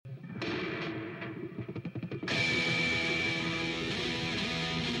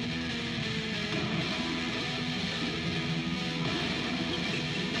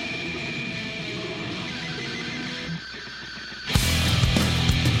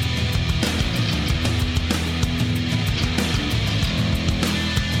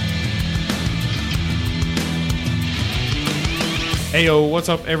Heyo, what's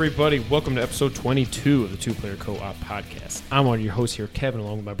up, everybody? Welcome to episode 22 of the Two Player Co-op Podcast. I'm one of your hosts here, Kevin,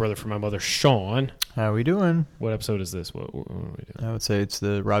 along with my brother from my mother, Sean. How we doing? What episode is this? What are we doing? I would say it's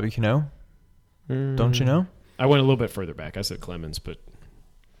the Robbie Cano. Don't you know? I went a little bit further back. I said Clemens, but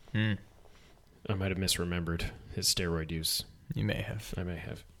I might have misremembered his steroid use. You may have. I may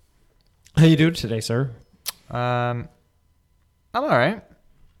have. How you doing today, sir? I'm all right.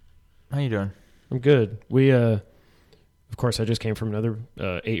 How you doing? I'm good. Of course, I just came from another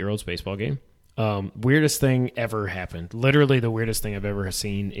 8-year-old's baseball game. Weirdest thing ever happened. Literally the weirdest thing I've ever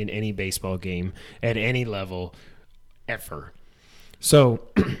seen in any baseball game at any level ever. So,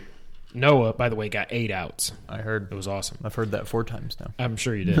 Noah, by the way, got 8 outs. I heard. It was awesome. I've heard that 4 times now. I'm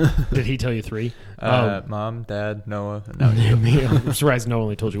sure you did. Did he tell you 3? Mom, Dad, Noah, and now you. I'm surprised Noah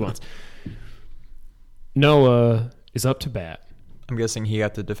only told you once. Noah is up to bat. I'm guessing he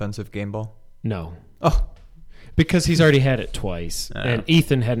got the defensive game ball. No. Oh. Because he's already had it twice, and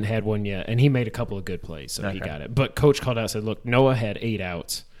Ethan hadn't had one yet, and he made a couple of good plays, so he got it. But Coach called out and said, look, Noah had 8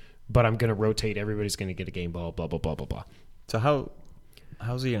 outs, but I'm going to rotate. Everybody's going to get a game ball, blah, blah, blah, blah, blah. So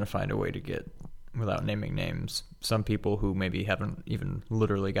how's he going to find a way to get, without naming names, some people who maybe haven't even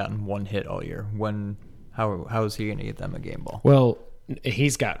literally gotten one hit all year? How is he going to get them a game ball? Well,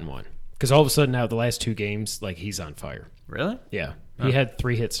 he's gotten one. Because all of a sudden now, the last 2 games, like, he's on fire. Really? Yeah. He had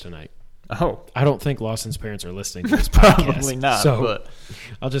 3 hits tonight. Oh. I don't think Lawson's parents are listening to this podcast. Probably not. So but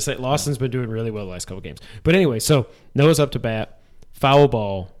I'll just say Lawson's been doing really well the last couple of games. But anyway, so Noah's up to bat, foul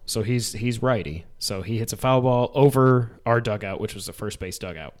ball. So he's righty. So he hits a foul ball over our dugout, which was the first base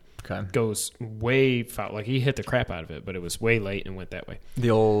dugout. Okay. Goes way foul. Like he hit the crap out of it, but it was way late and went that way.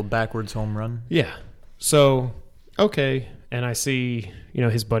 The old backwards home run? Yeah. So, okay. And I see,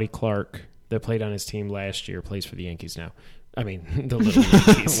 his buddy Clark that played on his team last year plays for the Yankees now. I mean, the little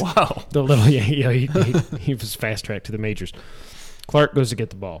Yankees. Wow. The little he was fast-tracked to the majors. Clark goes to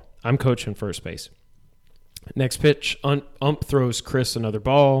get the ball. I'm coaching first base. Next pitch, ump throws Chris another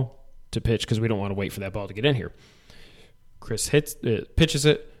ball to pitch because we don't want to wait for that ball to get in here. Chris pitches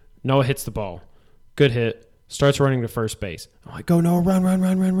it. Noah hits the ball. Good hit. Starts running to first base. I'm like, go Noah,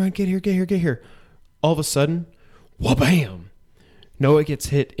 run. Get here. All of a sudden, wha-bam! Noah gets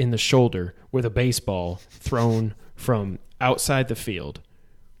hit in the shoulder with a baseball thrown from outside the field.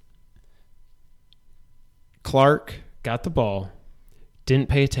 Clark got the ball, didn't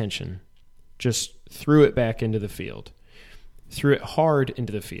pay attention, just threw it back into the field. Threw it hard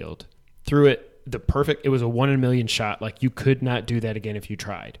into the field. Threw it it was a 1 in a million shot. Like you could not do that again if you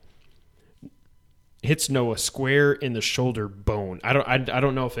tried. Hits Noah square in the shoulder bone. I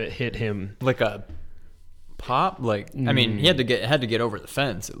don't know if it hit him like a pop. Like I mean, he had to get over the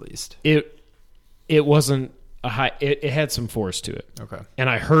fence at least. It wasn't a high. It had some force to it. Okay. And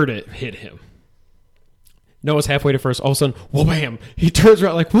I heard it hit him. Noah's halfway to first. All of a sudden, whoa, bam! He turns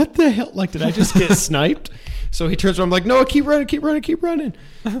around like, what the hell? Like, did I just get sniped? So he turns around, I'm like, Noah, keep running.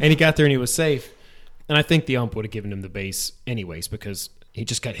 And he got there and he was safe. And I think the ump would have given him the base anyways because he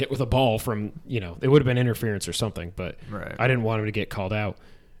just got hit with a ball from, it would have been interference or something. But right. I didn't want him to get called out.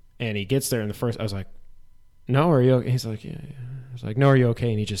 And he gets there in the first. I was like, no, are you okay? He's like, yeah. I was like, no, are you okay?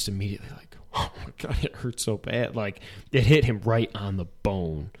 And he just immediately like, oh my God, it hurts so bad. Like it hit him right on the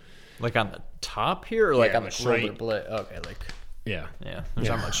bone. Like on the top here or like on the shoulder right. blade? Okay, like yeah. There's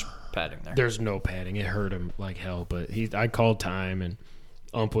not much padding there. There's no padding. It hurt him like hell, but I called time and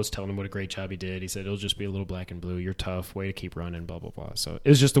ump was telling him what a great job he did. He said it'll just be a little black and blue. You're tough. Way to keep running. Blah blah blah. So it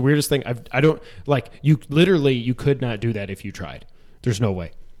was just the weirdest thing. I don't like you. Literally, you could not do that if you tried. There's no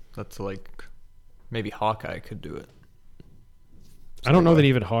way. That's like maybe Hawkeye could do it. I don't know that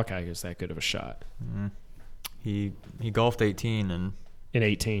even Hawkeye is that good of a shot. Mm-hmm. He golfed 18 and in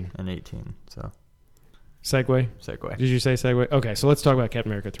 18 and 18. So segue. Did you say segue? Okay, so let's talk about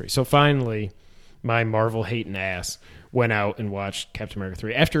Captain America 3. So finally, my Marvel hating ass went out and watched Captain America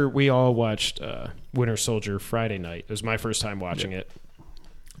 3 after we all watched Winter Soldier Friday night. It was my first time watching it.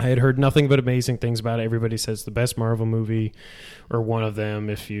 I had heard nothing but amazing things about it. Everybody says the best Marvel movie or one of them.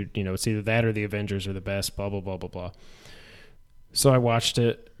 If it's either that or the Avengers are the best. Blah blah blah blah blah. So I watched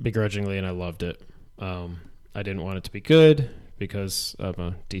it begrudgingly and I loved it. I didn't want it to be good because I'm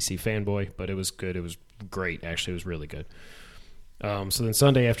a DC fanboy, but it was good. It was great. Actually, it was really good. So then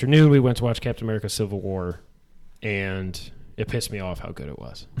Sunday afternoon, we went to watch Captain America Civil War, and it pissed me off how good it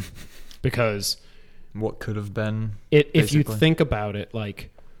was. Because what could have been, if you think about it,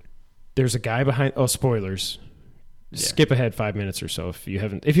 like, there's a guy behind... Oh, spoilers. Yeah. Skip ahead 5 minutes or so. If you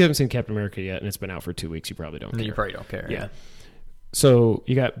haven't seen Captain America yet, and it's been out for 2 weeks, you probably don't care. You probably don't care, yeah. So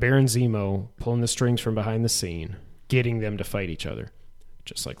you got Baron Zemo pulling the strings from behind the scene, getting them to fight each other,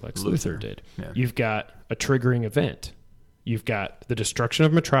 just like Lex Luthor did. Yeah. You've got a triggering event You've got the destruction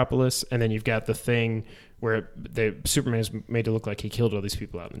of Metropolis, and then you've got the thing where Superman is made to look like he killed all these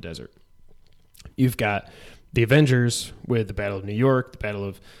people out in the desert. You've got the Avengers with the Battle of New York, the Battle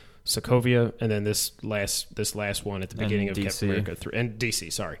of Sokovia, and then this last one at the beginning of Captain America 3 and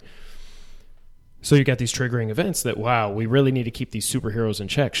DC. Sorry. So you got these triggering events that, wow, we really need to keep these superheroes in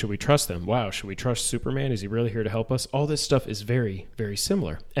check. Should we trust them? Wow, should we trust Superman? Is he really here to help us? All this stuff is very, very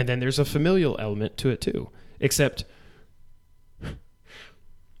similar. And then there's a familial element to it too. Except,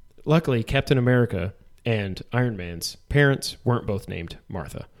 luckily, Captain America and Iron Man's parents weren't both named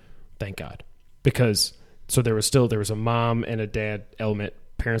Martha. Thank God. Because, so there was a mom and a dad element.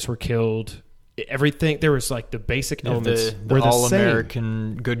 Parents were killed. Everything, there was like the basic elements the were the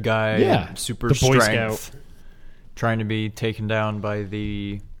all-American same. good guy, Yeah, super the Boy strength, Scout. trying to be taken down by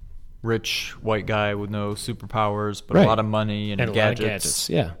the rich white guy with no superpowers, but Right. a lot of money and And gadgets. a lot of gadgets,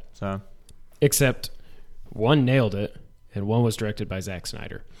 yeah. So, Except one nailed it, and one was directed by Zack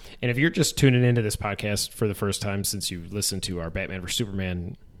Snyder. And if you're just tuning into this podcast for the first time since you listened to our Batman vs.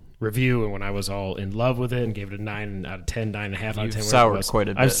 Superman review, and when I was all in love with it and gave it a 9 out of 10, 9.5 out of 10. You've soured quite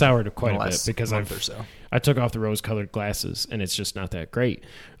a bit. I've soured quite in the a bit last because month or so. I took off the rose-colored glasses, and it's just not that great.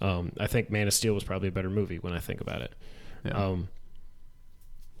 I think Man of Steel was probably a better movie when I think about it. Yeah.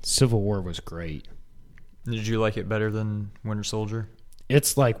 Civil War was great. Did you like it better than Winter Soldier?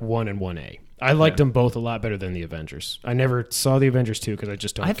 It's like 1 and 1A. I liked them both a lot better than the Avengers. I never saw the Avengers 2 because I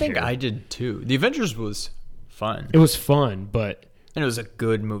just don't I think care. I did too. The Avengers was fun. It was fun, but And it was a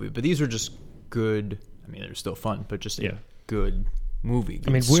good movie, but these were just good. I mean, they're still fun, but just a good movie.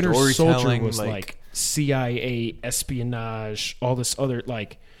 Good Winter Soldier storytelling, was like CIA, espionage, all this other,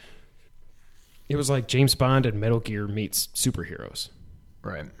 like, it was like James Bond and Metal Gear meets superheroes,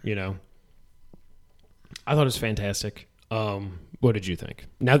 right. you know? I thought it was fantastic. What did you think?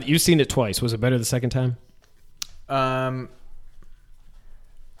 Now that you've seen it twice, was it better the second time? I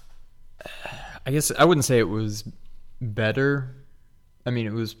guess I wouldn't say it was better. I mean,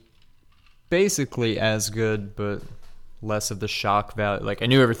 it was basically as good, but less of the shock value. Like, I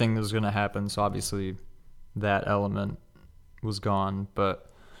knew everything that was going to happen, so obviously that element was gone.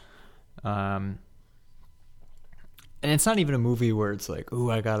 But, and it's not even a movie where it's like, ooh,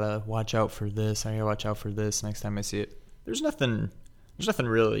 I gotta watch out for this. I gotta watch out for this next time I see it. There's nothing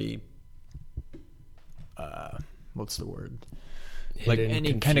really. What's the word? Like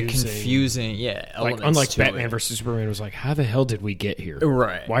any kind of confusing, like unlike Batman versus Superman was like, how the hell did we get here?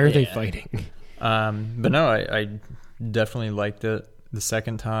 Right? Why are they fighting? But no, I definitely liked it the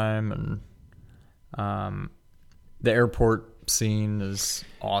second time, and the airport scene is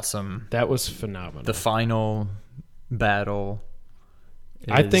awesome. That was phenomenal. The final battle,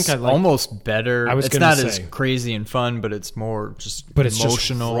 I think I like almost better. I was it's not as crazy and fun, but it's more just emotional,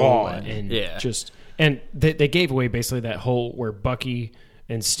 just raw and just. And they gave away basically that whole where Bucky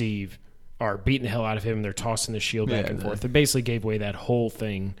and Steve are beating the hell out of him and they're tossing the shield back and forth. They basically gave away that whole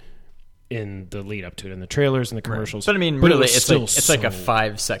thing in the lead up to it, in the trailers and the commercials. Right. But I mean, really, it's like a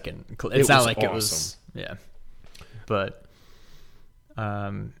 5-second. It's not like awesome. It was, But,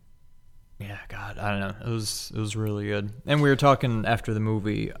 yeah, God, I don't know. It was really good. And we were talking after the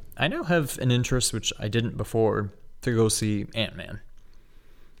movie. I now have an interest, which I didn't before, to go see Ant-Man.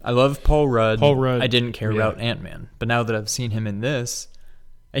 I love Paul Rudd. I didn't care about Ant-Man. But now that I've seen him in this,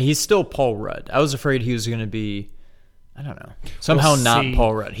 and he's still Paul Rudd. I was afraid he was going to be, I don't know, somehow not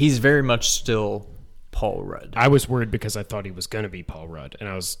Paul Rudd. He's very much still Paul Rudd. I was worried because I thought he was going to be Paul Rudd, and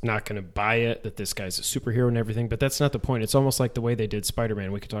I was not going to buy it that this guy's a superhero and everything, but that's not the point. It's almost like the way they did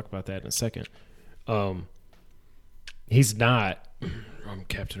Spider-Man. We could talk about that in a second. He's not... I'm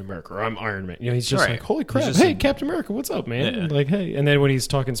Captain America or I'm Iron Man. You know, he's just like, holy crap, hey, Captain America, what's up, man? Yeah. Like, hey. And then when he's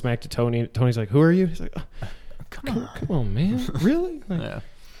talking smack to Tony, Tony's like, who are you? He's like, come on, man. Really? Like,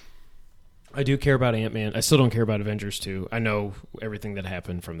 I do care about Ant-Man. I still don't care about Avengers 2. I know everything that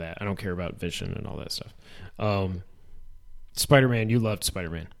happened from that. I don't care about Vision and all that stuff. Spider-Man, you loved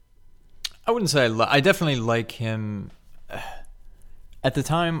Spider-Man. I wouldn't say I definitely like him. At the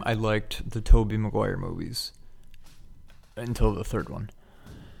time, I liked the Tobey Maguire movies until the third one.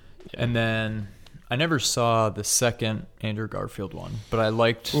 And then I never saw the second Andrew Garfield one, but I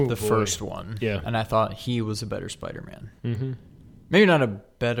liked the first one. Yeah. And I thought he was a better Spider-Man. Mm-hmm. Maybe not a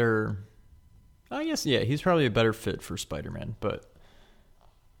better... I guess, he's probably a better fit for Spider-Man, but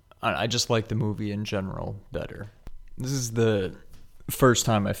I just like the movie in general better. This is the first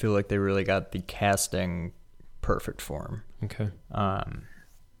time I feel like they really got the casting perfect for him. Okay.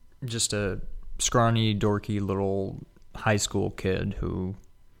 Just a scrawny, dorky little high school kid who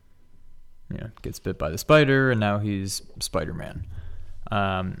gets bit by the spider, and now he's Spider-Man.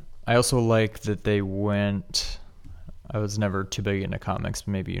 I also like that they went I was never too big into comics,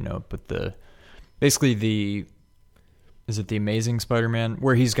 but maybe you know. But is it the Amazing Spider-Man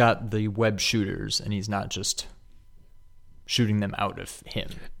where he's got the web shooters and he's not just shooting them out of him?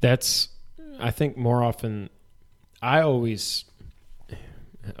 That's, I think, more often. I'm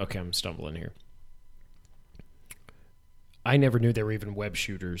stumbling here. I never knew there were even web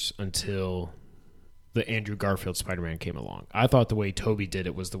shooters until the Andrew Garfield Spider-Man came along. I thought the way Toby did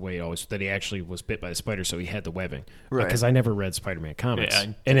it was the way that he actually was bit by the spider, so he had the webbing. Right. Because I never read Spider-Man comics.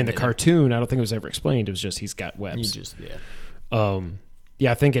 Yeah, and in the cartoon, I don't think it was ever explained. It was just he's got webs.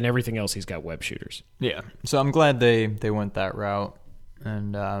 I think in everything else he's got web shooters. Yeah. So I'm glad they went that route.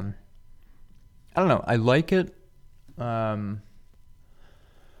 And I don't know. I like it. Granted,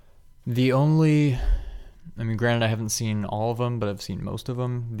 I haven't seen all of them, but I've seen most of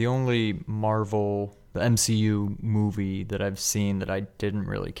them. The only Marvel, the MCU movie that I've seen that I didn't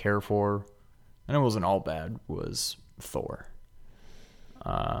really care for, and it wasn't all bad, was Thor.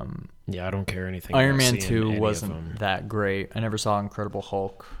 I don't care anything. Iron Man 2 wasn't that great. I never saw Incredible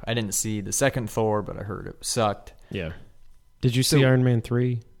Hulk. I didn't see the second Thor, but I heard it sucked. Yeah. Did you see Iron Man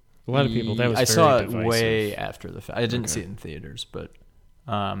 3? A lot of people, that was I very saw it divisive. way after the fact. I didn't see it in theaters, but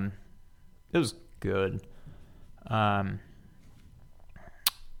it was good.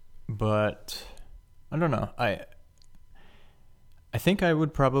 But I don't know. I think I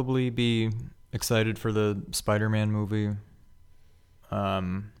would probably be excited for the Spider-Man movie.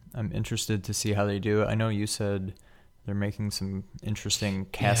 I'm interested to see how they do it. I know you said they're making some interesting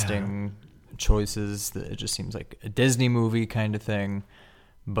casting choices. That it just seems like a Disney movie kind of thing.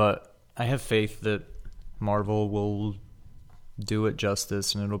 But I have faith that Marvel will do it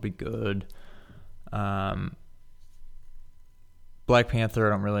justice and it'll be good. Black Panther, I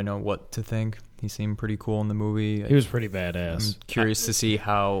don't really know what to think. He seemed pretty cool in the movie. He was pretty badass. I'm curious to see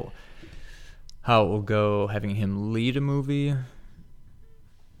how it will go having him lead a movie.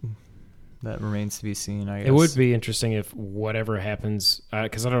 That remains to be seen, I guess. It would be interesting if whatever happens,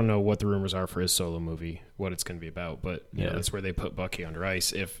 because I don't know what the rumors are for his solo movie, what it's going to be about, but you know, that's where they put Bucky under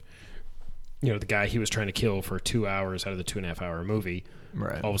ice. If the guy he was trying to kill for 2 hours out of the 2.5 hour movie,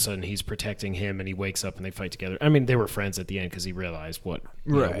 all of a sudden he's protecting him and he wakes up and they fight together. I mean, they were friends at the end because he realized what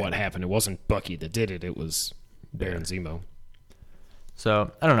happened. It wasn't Bucky that did it. It was Baron Zemo.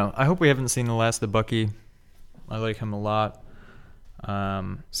 So, I don't know. I hope we haven't seen the last of Bucky. I like him a lot.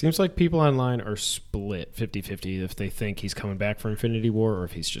 Seems like people online are split 50-50 if they think he's coming back for Infinity War or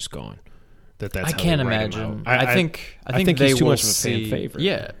if he's just gone. I can't imagine. I think they he's too much of a fan favorite.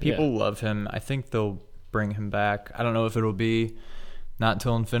 Yeah, people love him. I think they'll bring him back. I don't know if it'll be not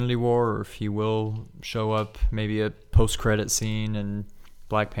until Infinity War or if he will show up, maybe a post-credit scene in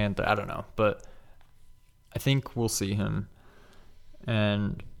Black Panther. I don't know, but I think we'll see him.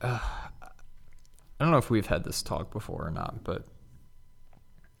 And I don't know if we've had this talk before or not, but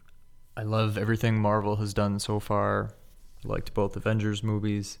I love everything Marvel has done so far. I liked both Avengers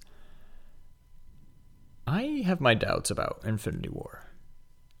movies. I have my doubts about Infinity War.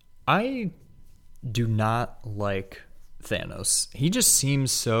 I do not like Thanos. He just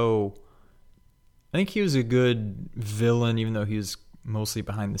seems so... I think he was a good villain, even though he was mostly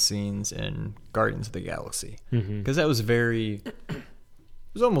behind the scenes in Guardians of the Galaxy. Because that was very... It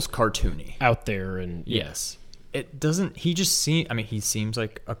was almost cartoony. Out there and... Yes. It doesn't... He just seems... I mean, he seems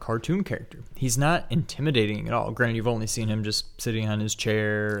like a cartoon character. He's not intimidating at all. Granted, you've only seen him just sitting on his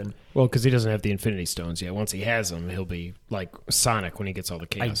chair and... Well, because he doesn't have the Infinity Stones yet. Once he has them, he'll be like Sonic when he gets all the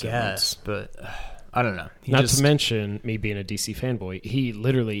chaos. I guess, but... I don't know. Not to mention, me being a DC fanboy,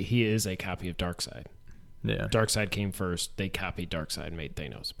 he is a copy of Darkseid. Yeah. Darkseid came first. They copied Darkseid and made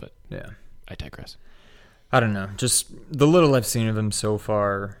Thanos, but I digress. I don't know. Just the little I've seen of him so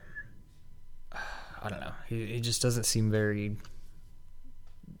far, I don't know. He just doesn't seem very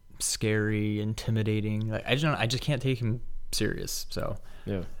scary, intimidating. Like I just can't take him serious. So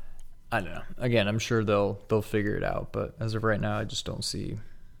I don't know. Again, I'm sure they'll figure it out, but as of right now, I just don't see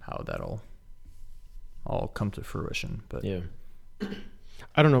how that'll all come to fruition. But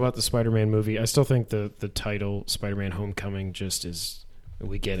I don't know about the Spider-Man movie. I still think the title Spider-Man Homecoming just is,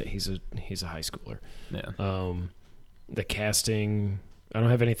 we get it. He's a high schooler. The casting, I don't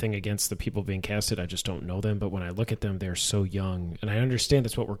have anything against the people being casted. I just don't know them. But when I look at them, they're so young, and I understand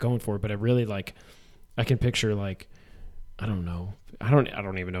that's what we're going for. But I really I can picture I don't know. I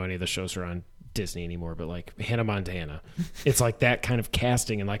don't even know any of the shows are on Disney anymore, but like Hannah Montana, it's like that kind of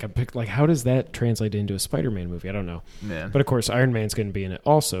casting, and how does that translate into a Spider-Man movie? I don't know. But of course, Iron Man's going to be in it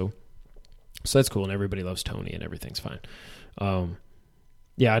also, so that's cool, and everybody loves Tony, and everything's fine.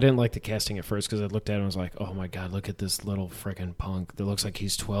 Yeah, I didn't like the casting at first because I looked at it and was like, oh my God, look at this little freaking punk that looks like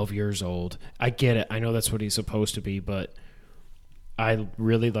he's 12 years old. I get it. I know that's what he's supposed to be, but I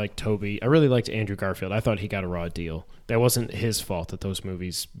really liked Toby. I really liked Andrew Garfield. I thought he got a raw deal. That wasn't his fault that those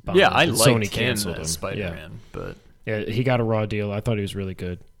movies bombed. Yeah, I liked Sony him canceled as Spider-Man, but... Yeah, he got a raw deal. I thought he was really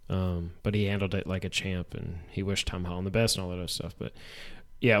good. But he handled it like a champ, and he wished Tom Holland the best and all that other stuff. But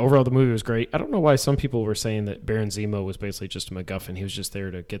yeah, overall the movie was great. I don't know why some people were saying that Baron Zemo was basically just a MacGuffin. He was just there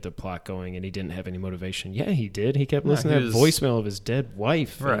to get the plot going, and he didn't have any motivation. Yeah, he did. He kept listening to that voicemail of his dead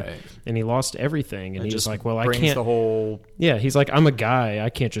wife, right? And he lost everything. And he was like, "Well, I can't." The whole he's like, "I'm a guy. I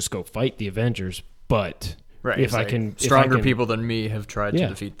can't just go fight the Avengers, but if I can, stronger people than me have tried to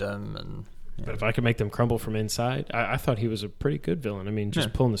defeat them." And but if I can make them crumble from inside, I thought he was a pretty good villain. I mean,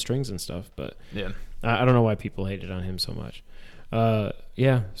 just pulling the strings and stuff. But I don't know why people hated on him so much.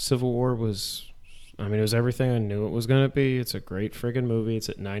 Civil War was, it was everything I knew it was going to be. It's a great friggin' movie. It's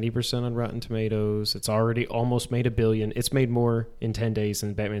at 90% on Rotten Tomatoes. It's already almost made $1 billion. It's made more in 10 days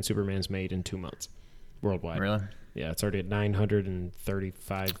than Batman Superman's made in 2 months worldwide. Really? Yeah, it's already at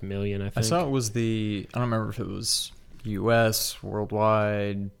 $935 million, I think. I saw it was I don't remember if it was U.S.,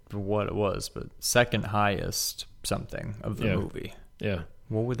 worldwide, what it was, but second highest something of the movie. Yeah.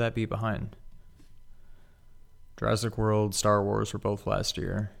 What would that be behind? Jurassic World, Star Wars were both last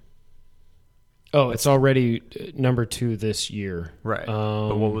year. Oh, it's already number 2 this year. Right.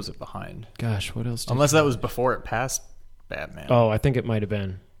 But what was it behind? Gosh, what else? Unless that was before it passed Batman. Oh, I think it might have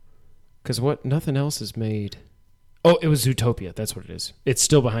been. Because nothing else is made. Oh, it was Zootopia. That's what it is. It's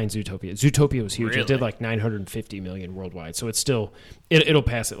still behind Zootopia. Zootopia was huge. Really? It did like $950 million worldwide. So it's still, it'll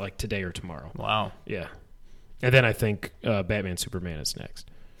pass it like today or tomorrow. Wow. Yeah. And then I think Batman Superman is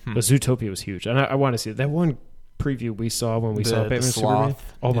next. But Zootopia was huge. And I want to see it. That one preview we saw when we saw Batman Superman.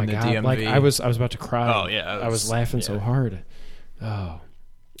 Oh my God. DMV. Like I was about to cry. Oh yeah. I was laughing so hard. Oh.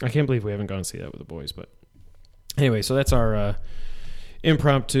 I can't believe we haven't gone to see that with the boys. But anyway, so that's our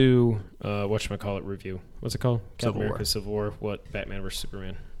impromptu whatchamacallit review. What's it called? Captain America Civil War. What Batman vs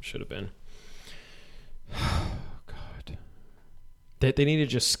Superman should have been. Oh God. They need to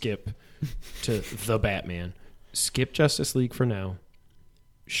just skip to the Batman. Skip Justice League for now.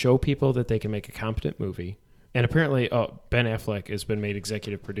 Show people that they can make a competent movie. And apparently, Ben Affleck has been made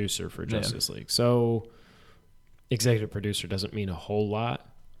executive producer for Justice League. So, executive producer doesn't mean a whole lot,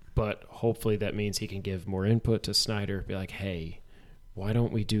 but hopefully that means he can give more input to Snyder. Be like, hey, why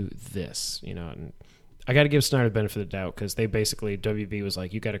don't we do this? And I got to give Snyder the benefit of the doubt because they basically, WB was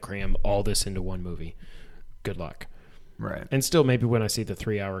like, you got to cram all this into one movie. Good luck. Right. And still, maybe when I see the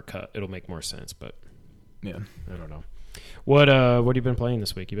 3-hour cut, it'll make more sense, but yeah, I don't know. What have you been playing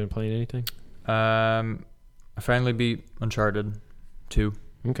this week? You been playing anything? I finally beat Uncharted 2.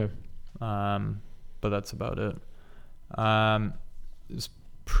 Okay. But that's about it. It was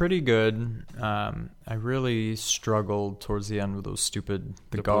pretty good. I really struggled towards the end with those stupid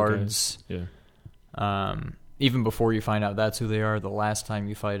the guards. Yeah. Even before you find out that's who they are, the last time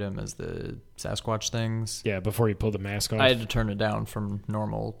you fight them as the Sasquatch things. Yeah, before you pull the mask off. I had to turn it down from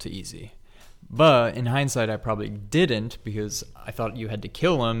normal to easy. But in hindsight, I probably didn't because I thought you had to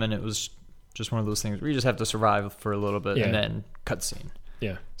kill him, and it was just one of those things where you just have to survive for a little bit and then cutscene.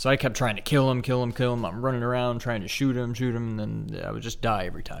 Yeah. So I kept trying to kill him. I'm running around trying to shoot him, and then I would just die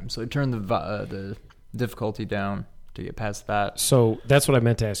every time. So I turned the difficulty down to get past that. So that's what I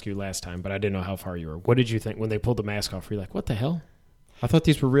meant to ask you last time, but I didn't know how far you were. What did you think when they pulled the mask off? Were you like, what the hell? I thought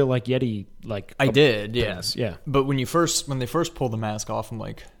these were real, like Yeti, like I did, yes, yeah. But when they first pulled the mask off, I'm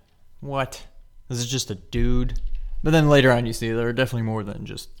like, what? This is just a dude. But then later on, you see they're definitely more than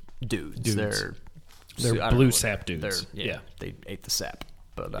just dudes. They're blue sap dudes. They ate the sap.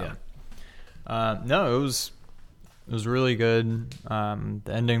 But no, it was really good. The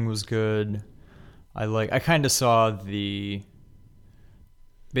ending was good. I kind of saw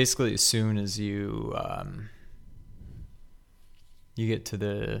basically as soon as you get to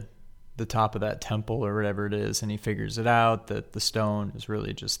the top of that temple or whatever it is, and he figures it out that the stone is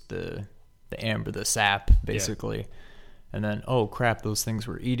really just the amber, the sap, basically. Yeah. And then, oh crap, those things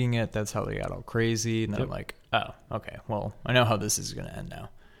were eating it. That's how they got all crazy. And then I'm like, oh, okay, well, I know how this is going to end now.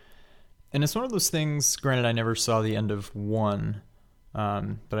 And it's one of those things, granted, I never saw the end of 1,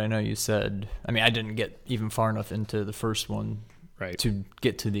 but I know you said, I mean, I didn't get even far enough into the first one to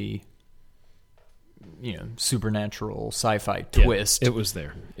get to the, supernatural sci-fi twist. It was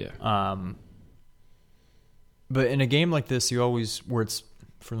there, yeah. But in a game like this, you always, where it's,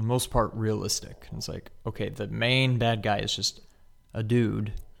 for the most part, realistic. It's like, okay, the main bad guy is just a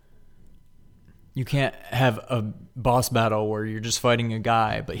dude. you can't have a boss battle where you're just fighting a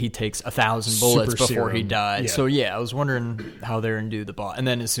guy, but he takes 1,000 bullets Super before he serum. dies. Yeah. So I was wondering how they're going to do the boss. And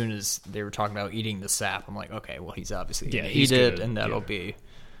then as soon as they were talking about eating the sap, I'm like, okay, well, he's obviously going to eat it, and that'll be,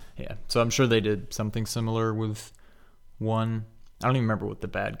 So I'm sure they did something similar with 1. I don't even remember what the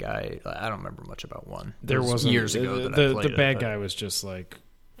bad guy. I don't remember much about 1. There was years ago that I played the bad it, guy was just like,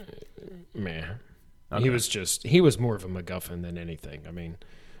 meh. Okay. He was more of a MacGuffin than anything. I mean,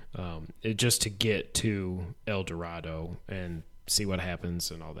 just to get to El Dorado and see what happens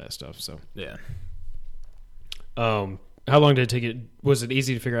and all that stuff. So yeah. How long did it take? Was it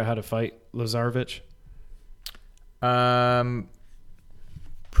easy to figure out how to fight Lazarevich?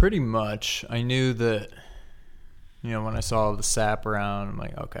 Pretty much. I knew that. When I saw the sap around, I'm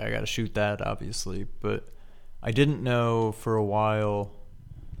like, okay, I got to shoot that, obviously. But I didn't know for a while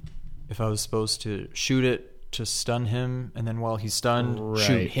if I was supposed to shoot it to stun him, and then while he's stunned,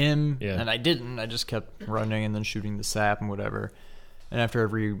 shoot him. Yeah. And I didn't. I just kept running and then shooting the sap and whatever. And after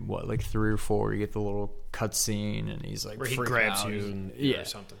every, 3 or 4, you get the little cutscene, and he's like, where he grabs you or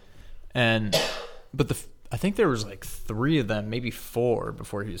something. But I think there was 3 of them, maybe 4,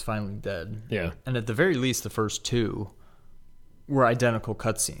 before he was finally dead. Yeah. And at the very least, the first 2 were identical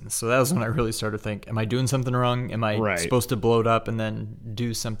cutscenes. So that was when I really started to think, am I doing something wrong? Am I supposed to blow it up and then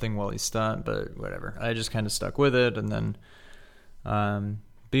do something while he's stunned? But whatever. I just kind of stuck with it, and then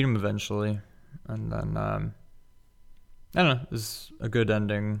beat him eventually. And then, I don't know, it was a good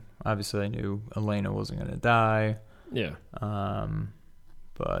ending. Obviously, I knew Elena wasn't going to die. Yeah.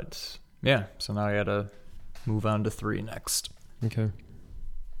 But, yeah, so now I got to move on to 3 next. Okay.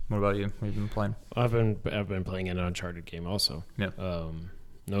 What about you? What have you been playing? I've been playing an Uncharted game also. Yeah.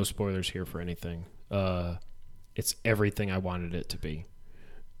 No spoilers here for anything. It's everything I wanted it to be.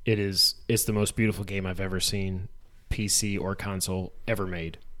 It's the most beautiful game I've ever seen, PC or console, ever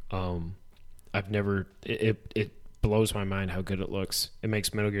made. It blows my mind how good it looks. It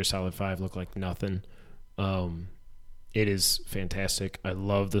makes Metal Gear Solid 5 look like nothing. It is fantastic. I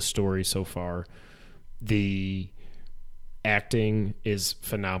love the story so far. The acting is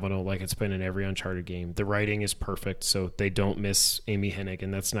phenomenal, like it's been in every Uncharted game. The writing is perfect, so they don't miss Amy Hennig,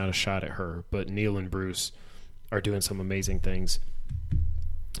 and that's not a shot at her, but Neil and Bruce are doing some amazing things.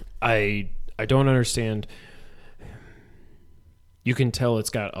 I don't understand. You can tell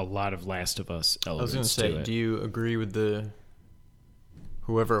it's got a lot of Last of Us elements. I was going to say, do you agree with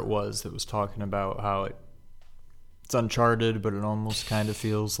whoever it was that was talking about how it's Uncharted, but it almost kind of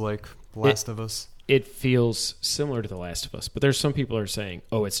feels like Last of Us? It feels similar to The Last of Us, but there's some people who are saying,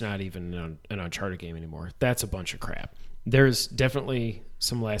 oh, it's not even an Uncharted game anymore. That's a bunch of crap. There's definitely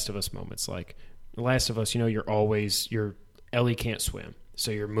some Last of Us moments. Like The Last of Us, Ellie can't swim.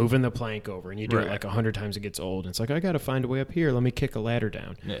 So you're moving the plank over, and you do it 100 times, it gets old. And it's like, I got to find a way up here. Let me kick a ladder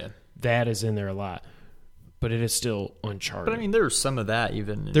down. Yeah. That is in there a lot. But it is still Uncharted. But I mean, there was some of that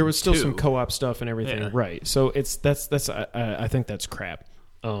even. There was still some co-op stuff and everything, right? So I think that's crap.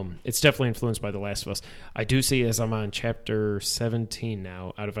 It's definitely influenced by The Last of Us. I do see, as I'm on chapter 17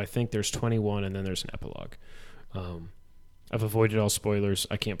 now, out of I think there's 21, and then there's an epilogue. I've avoided all spoilers.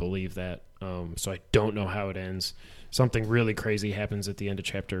 I can't believe that. So I don't know how it ends. Something really crazy happens at the end of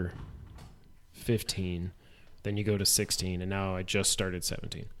chapter 15. Then you go to 16, and now I just started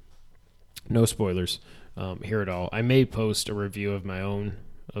 17. No spoilers here at all. I may post a review of my own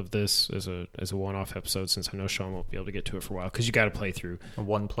of this as a one-off episode, since I know Sean won't be able to get to it for a while, because you got to play through a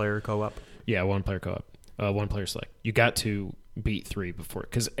one-player co-op. Yeah, one-player co-op, one-player select. You got to beat 3 before,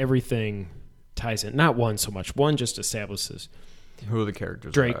 because everything ties in. Not 1 so much. 1 just establishes who the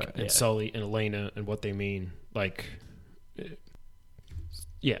characters Drake are. and Sully and Elena and what they mean. Like,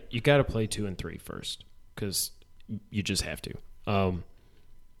 yeah, you got to play 2 and 3 first, because you just have to.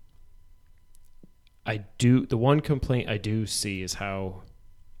 The one complaint I do see is how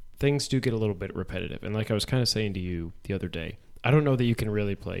things do get a little bit repetitive. And like I was kind of saying to you the other day, I don't know that you can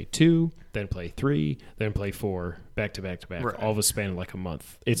really play 2, then play 3, then play 4, back to back to back, all of a span of like a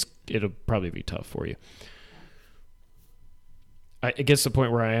month. It'll probably be tough for you. It gets to the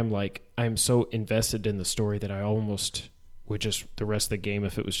point where I'm so invested in the story that I almost would just, the rest of the game,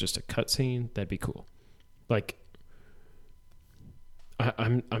 if it was just a cutscene, that'd be cool. Like,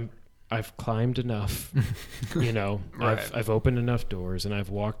 I've climbed enough, I've opened enough doors, and I've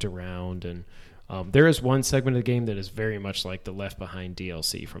walked around, and there is one segment of the game that is very much like the Left Behind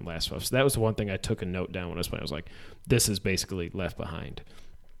DLC from Last of Us. So that was the one thing I took a note down when I was playing. I was like, this is basically Left Behind.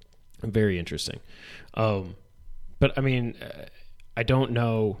 Very interesting. But I mean, I don't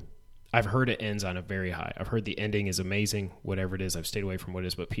know. I've heard it ends on a very high. I've heard the ending is amazing, whatever it is. I've stayed away from what it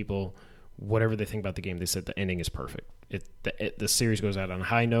is, but people whatever they think about the game, they said the ending is perfect. The series goes out on a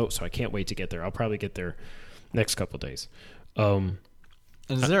high note, so I can't wait to get there. I'll probably get there next couple of days.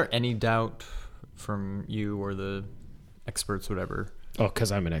 Is there any doubt from you or the experts, whatever? Oh,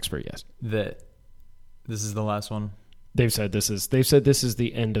 because I'm an expert, yes. That this is the last one? They've said this is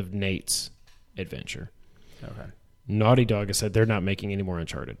the end of Nate's adventure. Okay. Naughty Dog has said they're not making any more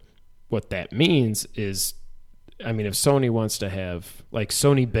Uncharted. What that means is, I mean, if Sony wants to have, like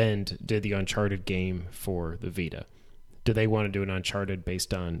Sony Bend did the Uncharted game for the Vita. Do they want to do an Uncharted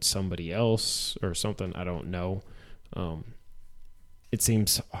based on somebody else or something? I don't know. It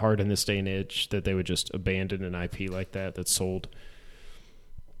seems hard in this day and age that they would just abandon an IP like that that's sold.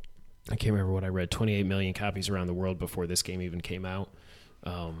 I can't remember what I read, 28 million copies around the world before this game even came out.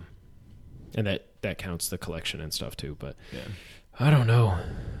 And that counts the collection and stuff too. But yeah. I don't know.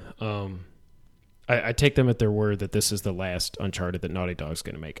 I take them at their word that this is the last Uncharted that Naughty Dog's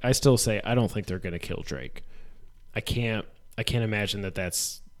going to make. I still say I don't think they're going to kill Drake. I can't imagine that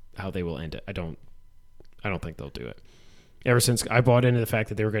that's how they will end it. I don't think they'll do it. Ever since I bought into the fact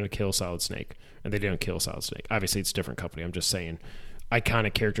that they were going to kill Solid Snake, and they didn't kill Solid Snake. Obviously, it's a different company. I'm just saying,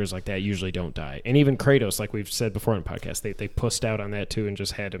 iconic characters like that usually don't die. And even Kratos, like we've said before on the podcast, they pussed out on that too and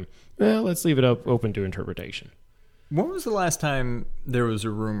just had him, well, let's leave it open to interpretation. When was the last time there was a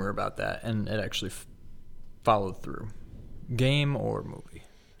rumor about that and it actually followed through? Game or movie?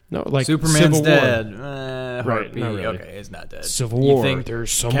 No, like Superman's Civil dead. War. Right, not really. Okay, he's not dead. Civil War. Think there's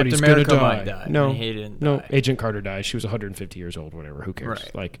somebody's Captain going to America die. Might die. No, he didn't no. die. Agent Carter died. She was 150 years old. Whatever. Who cares?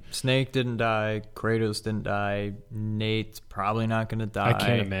 Right. Like Snake didn't die. Kratos didn't die. Nate's probably not going to die. I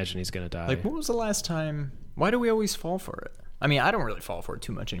can't imagine he's going to die. Like, when was the last time? Why do we always fall for it? I mean, I don't really fall for it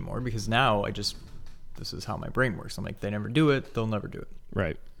too much anymore because now this is how my brain works. I'm like, they never do it. They'll never do it.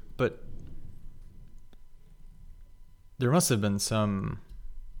 Right. But there must have been some.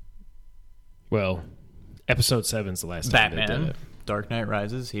 Well, Episode 7's the last time they did it. Dark Knight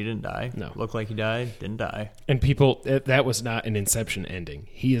Rises, he didn't die. No. Looked like he died, didn't die. And people, that was not an Inception ending.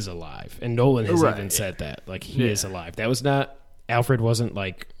 He is alive. And Nolan has even said that. Like, he is alive. That was not, Alfred wasn't,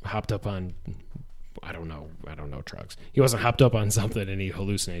 like, hopped up on, I don't know drugs. He wasn't hopped up on something and he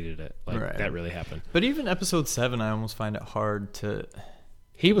hallucinated it. Like, that really happened. But even Episode 7, I almost find it hard to.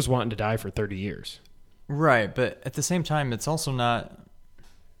 He was wanting to die for 30 years. Right, but at the same time, it's also not.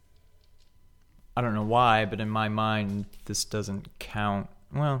 I don't know why, but in my mind, this doesn't count.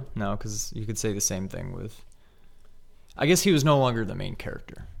 Well, no, because you could say the same thing with. I guess he was no longer the main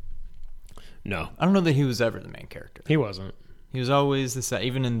character. No. I don't know that he was ever the main character. He wasn't. He was always the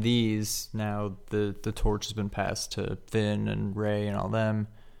even in these, now the torch has been passed to Finn and Rey and all them.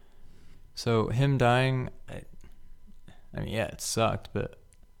 So him dying, I mean, yeah, it sucked,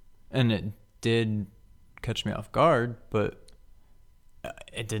 and it did catch me off guard, but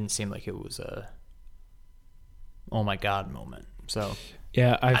it didn't seem like it was a oh my god moment. So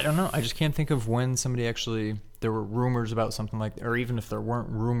yeah, I don't know. I just can't think of when somebody actually there were rumors about something like, or even if there weren't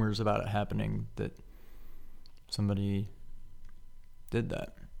rumors about it happening, that somebody did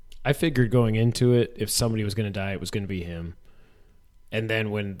that. I figured going into it, if somebody was going to die, it was going to be him. And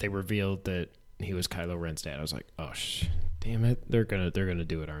then when they revealed that he was Kylo Ren's dad, I was like, oh damn it, they're gonna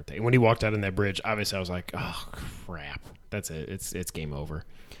do it, aren't they? And when he walked out on that bridge, obviously I was like, oh crap, that's it. It's game over.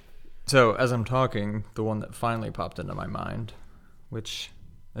 So as I'm talking, the one that finally popped into my mind, which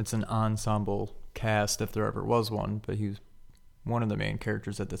it's an ensemble cast if there ever was one, but he's one of the main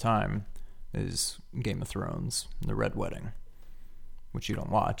characters at the time, is Game of Thrones, The Red Wedding, which you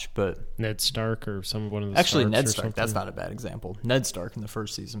don't watch, but Ned Stark or one of the actually Starks Ned or Stark. something. That's not a bad example. Ned Stark in the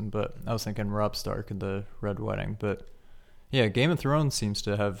first season, but I was thinking Robb Stark in The Red Wedding. But yeah, Game of Thrones seems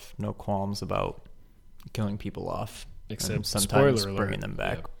to have no qualms about killing people off, except sometimes spoiler bringing alert. them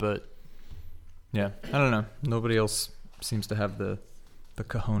back. Yeah. But yeah, I don't know. Nobody else seems to have the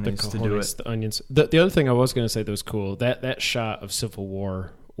cojones to do it. The onions. The other thing I was going to say that was cool, that shot of Civil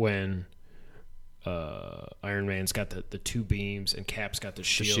War when Iron Man's got the two beams and Cap's got the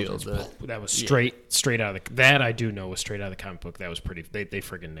shield. That was straight out of that I do know was straight out of the comic book. That was pretty. They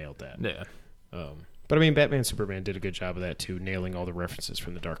friggin' nailed that. Yeah. But I mean, Batman Superman did a good job of that too, nailing all the references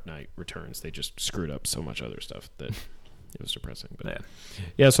from the Dark Knight Returns. They just screwed up so much other stuff that it was depressing. But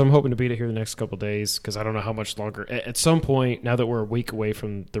yeah, so I'm hoping to beat it here the next couple of days because I don't know how much longer. At some point, now that we're a week away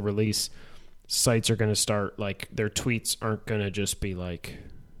from the release, sites are going to start, like, their tweets aren't going to just be like,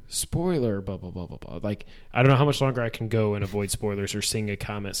 spoiler, blah, blah, blah, blah, blah. Like, I don't know how much longer I can go and avoid spoilers or seeing a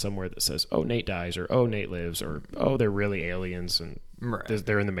comment somewhere that says, oh, Nate dies, or oh, Nate lives, or oh, they're really aliens and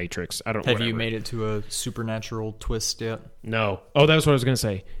they're in the Matrix. I don't know. Have you made it to a supernatural twist yet? No. Oh, that was what I was going to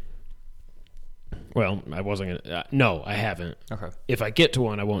say. Well, I wasn't going to... no, I haven't. Okay. If I get to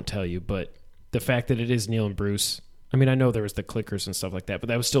one, I won't tell you, but the fact that it is Neil and Bruce... I mean, I know there was the clickers and stuff like that, but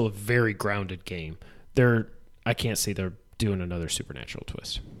that was still a very grounded game. I can't see they're doing another supernatural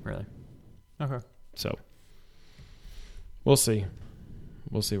twist. Really? Okay. So, we'll see.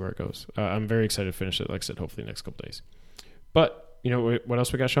 We'll see where it goes. I'm very excited to finish it, like I said, hopefully next couple days. But, you know what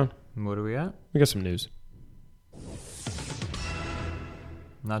else we got, Sean? What do we got? We got some news.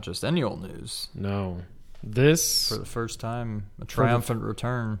 Not just any old news. No. This... For the first time, a triumphant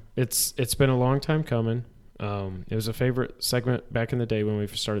return. It's been a long time coming. It was a favorite segment back in the day when we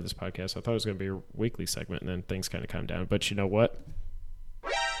started this podcast. I thought it was going to be a weekly segment, and then things kind of calmed down. But you know what?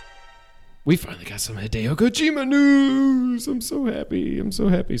 We finally got some Hideo Kojima news. I'm so happy.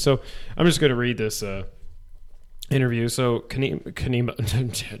 So I'm just going to read this interview. So Konami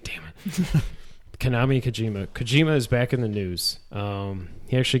Kojima is back in the news.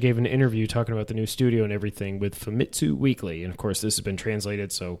 He actually gave an interview talking about the new studio and everything with Famitsu Weekly. And, of course, this has been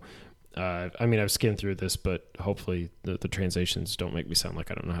translated, so... I've skimmed through this, but hopefully the translations don't make me sound like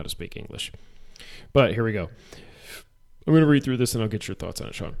I don't know how to speak English. But here we go. I'm going to read through this, and I'll get your thoughts on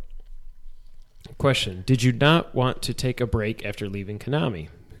it, Sean. Question. Did you not want to take a break after leaving Konami?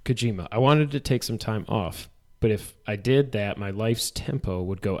 Kojima. I wanted to take some time off, but if I did that, my life's tempo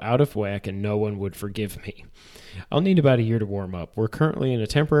would go out of whack and no one would forgive me. I'll need about a year to warm up. We're currently in a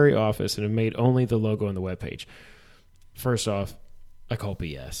temporary office and have made only the logo on the webpage. First off, I call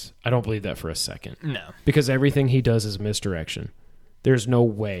BS. I don't believe that for a second. No. Because everything he does is misdirection. There's no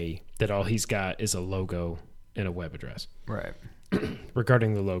way that all he's got is a logo and a web address. Right.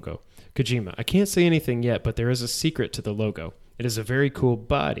 Regarding the logo. Kojima, I can't say anything yet, but there is a secret to the logo. It is a very cool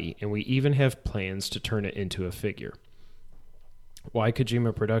body, and we even have plans to turn it into a figure. Why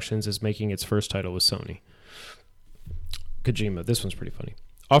Kojima Productions is making its first title with Sony. Kojima, this one's pretty funny.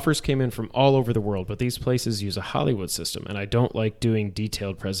 Offers came in from all over the world, but these places use a Hollywood system, and I don't like doing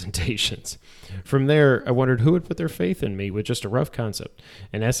detailed presentations. From there, I wondered who would put their faith in me with just a rough concept.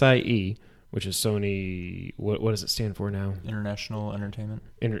 And SIE, which is Sony, what does it stand for now? International Entertainment?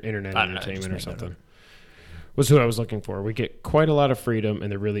 Internet Entertainment or something. Was who I was looking for. We get quite a lot of freedom, and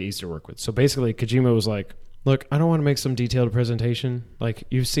they're really easy to work with. So basically, Kojima was like, look, I don't want to make some detailed presentation. Like,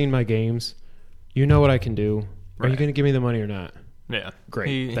 you've seen my games. You know what I can do. Right. Are you going to give me the money or not? Yeah,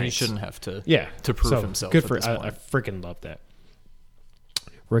 great. He shouldn't have to. To prove himself. Good for. I freaking love that.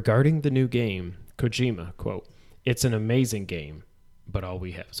 Regarding the new game, Kojima quote: "It's an amazing game, but all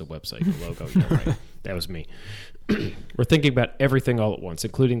we have is a website and a logo." Yeah, right. That was me. We're thinking about everything all at once,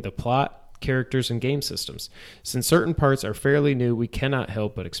 including the plot, characters, and game systems. Since certain parts are fairly new, we cannot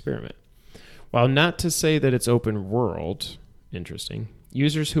help but experiment. While not to say that it's open world, interesting.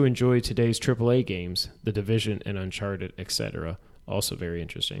 Users who enjoy today's AAA games, The Division and Uncharted, etc., also very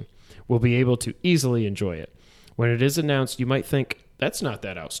interesting, will be able to easily enjoy it. When it is announced, you might think, that's not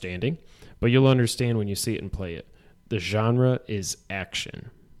that outstanding, but you'll understand when you see it and play it. The genre is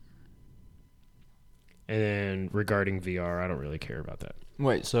action. And then regarding VR, I don't really care about that.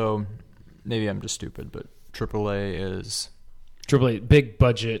 Wait, so maybe I'm just stupid, but AAA is... AAA, big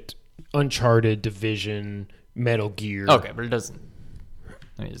budget, Uncharted, Division, Metal Gear. Okay, but it doesn't...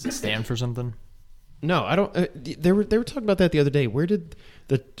 I mean, does it stand for something? No, I don't. They were talking about that the other day. Where did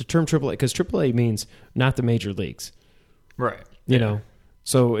the term AAA? Because AAA means not the major leagues, right? You know,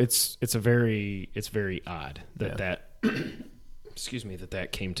 so it's very odd that excuse me,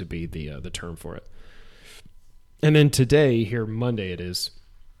 that came to be the term for it. And then today, here Monday, it is.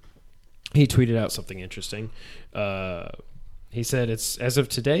 He tweeted out something interesting. He said, as of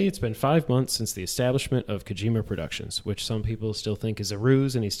today, it's been 5 months since the establishment of Kojima Productions, which some people still think is a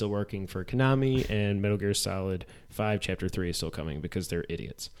ruse, and he's still working for Konami, and Metal Gear Solid 5 Chapter 3 is still coming because they're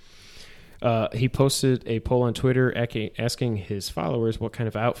idiots. He posted a poll on Twitter asking his followers what kind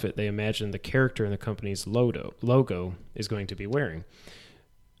of outfit they imagine the character in the company's logo is going to be wearing.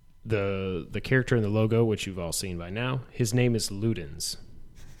 The character in the logo, which you've all seen by now, his name is Ludens.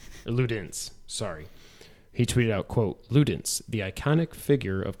 Sorry. He tweeted out, quote, Ludens, the iconic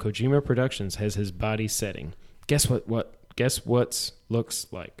figure of Kojima Productions, has his body setting. Guess what's looks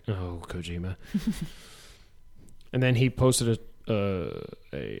like? Oh, Kojima. And then he posted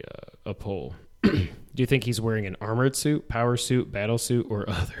a poll. Do you think he's wearing an armored suit, power suit, battle suit, or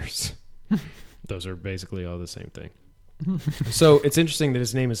others? Those are basically all the same thing. So it's interesting that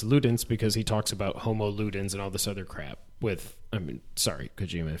his name is Ludens because he talks about Homo Ludens and all this other crap. Sorry,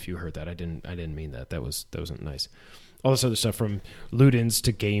 Kojima, if you heard that, I didn't mean that. That wasn't nice. All this other stuff from Ludens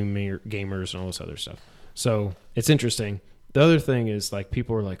to gamers and all this other stuff. So it's interesting. The other thing is, like,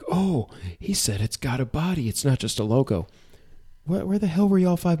 people are like, "Oh, he said it's got a body. It's not just a logo." where the hell were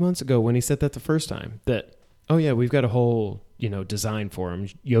y'all 5 months ago when he said that the first time? That, oh yeah, we've got a whole, design for him.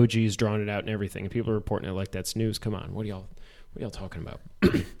 Yoji's drawn it out and everything. And people are reporting it like that's news. Come on, what are y'all talking about?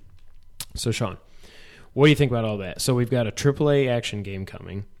 So Sean, what do you think about all that? So we've got a AAA action game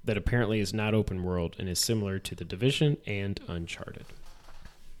coming that apparently is not open world and is similar to The Division and Uncharted.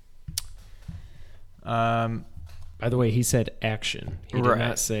 By the way, he said action. He did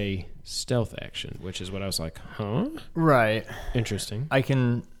not say stealth action, which is what I was like, huh? Right. Interesting.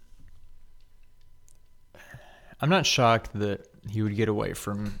 I'm not shocked that he would get away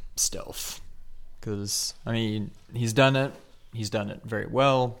from stealth. Because, he's done it. He's done it very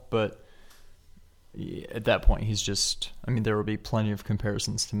well, but at that point, he's just... there will be plenty of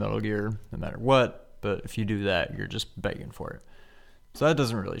comparisons to Metal Gear, no matter what, but if you do that, you're just begging for it. So that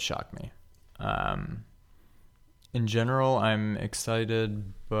doesn't really shock me. In general, I'm excited,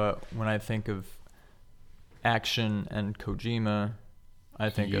 but when I think of action and Kojima, I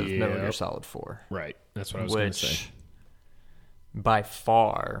think of Metal Gear Solid 4. Right, that's what I was going to say. Which, by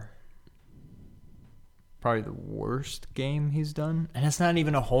far, probably the worst game he's done. And it's not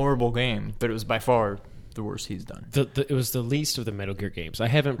even a horrible game, but it was by far the worst he's done. It was the least of the Metal Gear games. I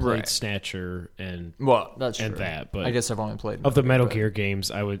haven't played Snatcher and that's true. That, but I guess I've only played of the Metal Gear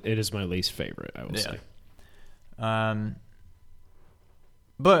games. It is my least favorite, I will say.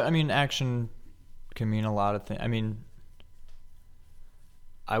 But action can mean a lot of things.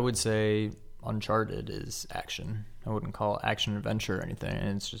 I would say Uncharted is action. I wouldn't call it action adventure or anything.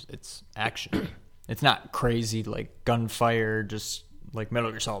 And it's action. It's not crazy like gunfire, just like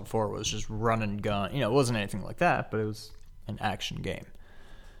Metal Gear Solid 4 was just run and gun. It wasn't anything like that, but it was an action game.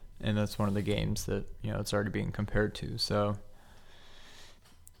 And that's one of the games that, it's already being compared to. So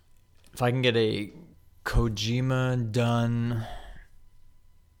if I can get a Kojima done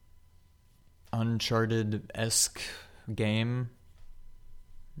Uncharted-esque game,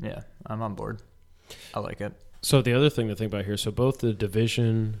 yeah, I'm on board. I like it. So the other thing to think about here, so both The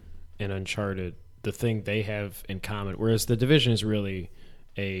Division and Uncharted, the thing they have in common, whereas The Division is really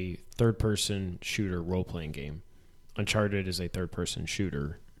a third-person shooter role-playing game. Uncharted is a third-person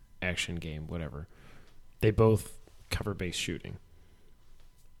shooter action game, whatever. They both cover base shooting.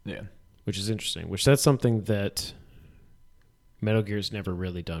 Yeah. Which is interesting, that's something that Metal Gear's never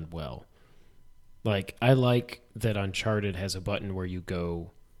really done well. Like, I like that Uncharted has a button where you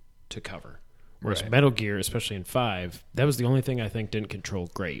go to cover. Whereas Metal Gear, especially in 5, that was the only thing I think didn't control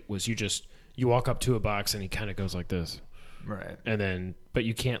great, was you walk up to a box and he kind of goes like this. Right. And then, but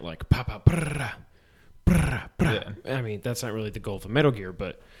you can't like pop up. Brrrah, brrrah, brrrah. Yeah. That's not really the goal of Metal Gear,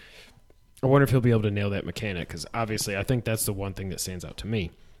 but I wonder if he'll be able to nail that mechanic, because obviously I think that's the one thing that stands out to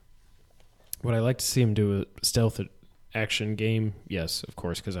me. Would I like to see him do a stealth action game? Yes, of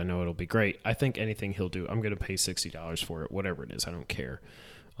course, because I know it'll be great. I think anything he'll do, I'm going to pay $60 for it, whatever it is. I don't care.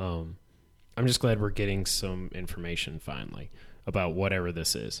 I'm just glad we're getting some information finally about whatever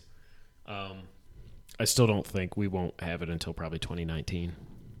this is. I still don't think we won't have it until probably 2019.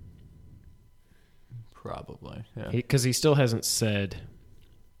 Probably, yeah. Because he still hasn't said,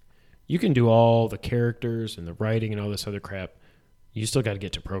 you can do all the characters and the writing and all this other crap. You still got to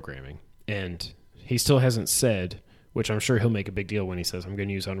get to programming. And he still hasn't said, which I'm sure he'll make a big deal when he says, I'm going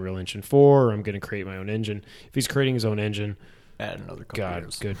to use Unreal Engine 4, or I'm going to create my own engine. If he's creating his own engine, add another couple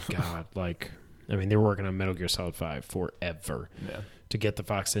years. Good God. They're working on Metal Gear Solid 5 forever to get the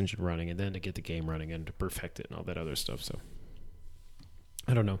Fox engine running, and then to get the game running and to perfect it and all that other stuff. So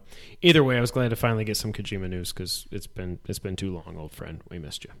I don't know. Either way, I was glad to finally get some Kojima news, because it's been too long, old friend. We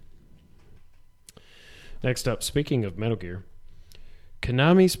missed you. Next up, speaking of Metal Gear,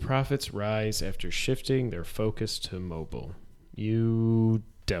 Konami's profits rise after shifting their focus to mobile. You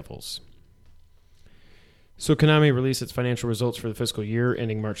devils. So Konami released its financial results for the fiscal year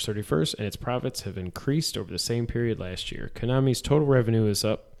ending March 31st, and its profits have increased over the same period last year. Konami's total revenue is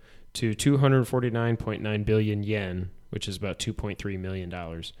up to 249.9 billion yen, which is about $2.3 million,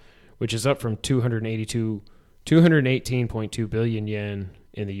 which is up from 218.2 billion yen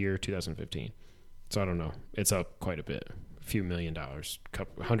in the year 2015. So I don't know. It's up quite a bit. A few $1 million,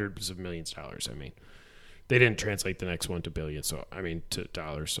 hundreds of millions of dollars. They didn't translate the next one to billion, to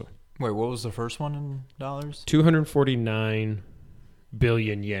dollars. So wait, what was the first one in dollars? 249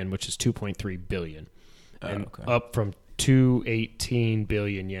 billion yen, which is 2.3 billion, up from 218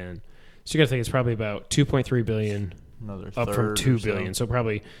 billion yen. So you got to think it's probably about 2.3 billion, another up from 2 billion. So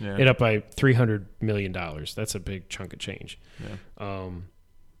probably it up by $300 million. That's a big chunk of change. Yeah.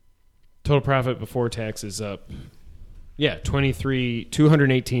 Total profit before tax is up. Yeah,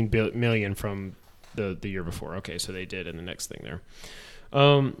 218 million from the year before. Okay, so they did in the next thing there.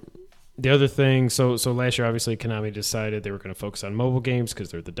 The other thing, so last year, obviously, Konami decided they were going to focus on mobile games because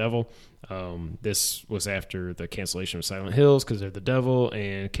they're the devil. This was after the cancellation of Silent Hills because they're the devil,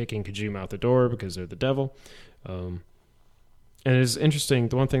 and kicking Kojima out the door because they're the devil. And it's interesting,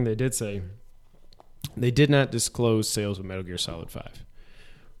 the one thing they did say, they did not disclose sales of Metal Gear Solid 5,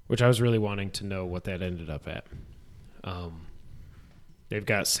 which I was really wanting to know what that ended up at. They've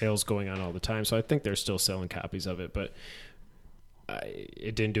got sales going on all the time, so I think they're still selling copies of it, but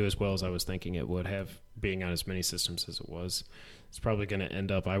it didn't do as well as I was thinking it would have, being on as many systems as it was. It's probably going to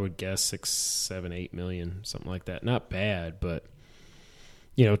end up, I would guess, 6, 7, 8 million, something like that. Not bad, but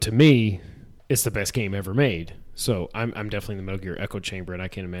to me, it's the best game ever made. So I'm definitely the Metal Gear Echo Chamber, and I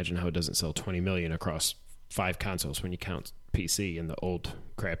can't imagine how it doesn't sell 20 million across 5 consoles when you count PC and the old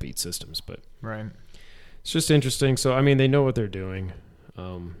crappy systems. But right, it's just interesting. So I mean, they know what they're doing.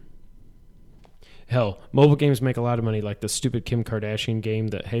 Hell, mobile games make a lot of money, like the stupid Kim Kardashian game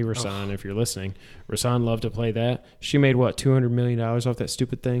that, hey, Rasan, if you're listening, Rasan loved to play that. She made, what, $200 million off that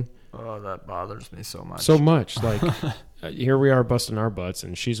stupid thing? Oh, that bothers me so much. So much. Like, here we are busting our butts,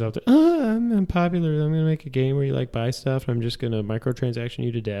 and she's out there, I'm popular. I'm going to make a game where you, buy stuff, and I'm just going to microtransaction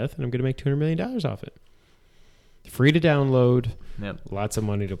you to death, and I'm going to make $200 million off it. Free to download. Yep. Lots of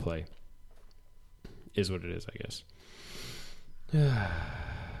money to play. Is what it is, I guess.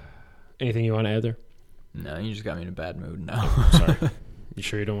 Anything you want to add there? No, you just got me in a bad mood now. Sorry. You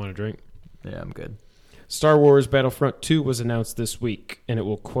sure you don't want to drink? Yeah, I'm good. Star Wars Battlefront 2 was announced this week, and it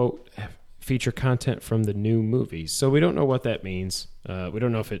will, quote, feature content from the new movie. So we don't know what that means. We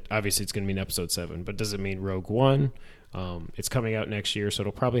don't know if obviously it's going to mean Episode 7, but does it mean Rogue One? It's coming out next year, so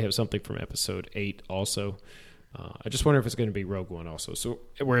it'll probably have something from Episode 8 also. I just wonder if it's going to be Rogue One also. So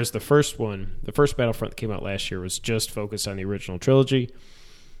whereas the first Battlefront that came out last year was just focused on the original trilogy,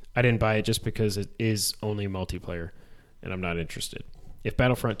 I didn't buy it just because it is only multiplayer, and I'm not interested. If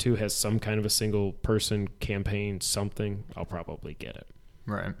Battlefront 2 has some kind of a single-person campaign, something, I'll probably get it.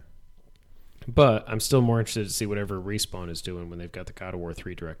 Right. But I'm still more interested to see whatever Respawn is doing when they've got the God of War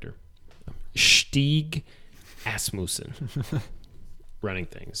 3 director, Stig Asmussen, running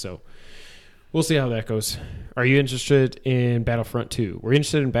things. So we'll see how that goes. Are you interested in Battlefront 2? Were you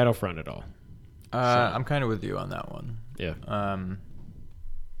interested in Battlefront at all? I'm kind of with you on that one. Yeah.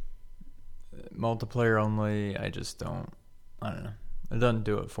 Multiplayer only, I don't know. It doesn't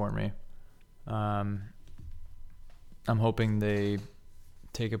do it for me. I'm hoping they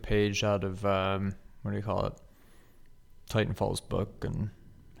take a page out of, what do you call it? Titanfall's book and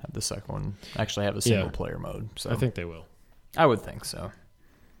have the second one actually have a single player mode. So I think they will. I would think so.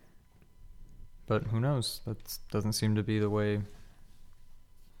 But who knows? That doesn't seem to be the way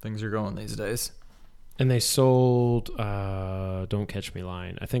things are going these days. And they sold, don't catch me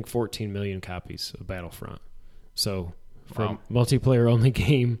lying, I think 14 million copies of Battlefront. So for a multiplayer-only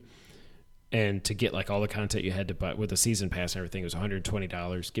game, and to get all the content you had to buy with the season pass and everything, it was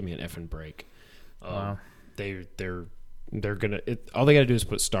 $120. Give me an effing break. Wow. They're gonna all they got to do is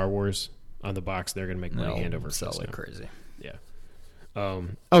put Star Wars on the box. They're gonna make money hand over fist. Sell like crazy. Yeah.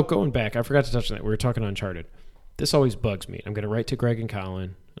 Going back, I forgot to touch on that. We were talking Uncharted. This always bugs me. I'm gonna write to Greg and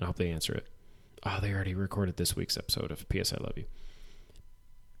Colin, and I hope they answer it. Oh, they already recorded this week's episode of P.S. I Love You.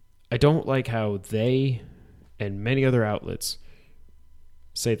 I don't like how they and many other outlets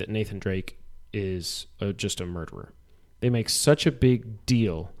say that Nathan Drake is just a murderer. They make such a big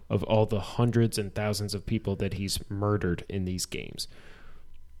deal of all the hundreds and thousands of people that he's murdered in these games.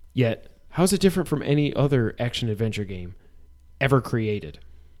 Yet, how is it different from any other action-adventure game ever created?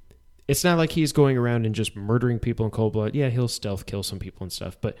 It's not like he's going around and just murdering people in cold blood. Yeah, he'll stealth kill some people and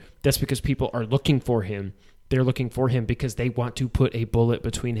stuff, but that's because people are looking for him. They're looking for him because they want to put a bullet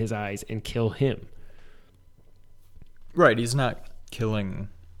between his eyes and kill him. Right, he's not killing.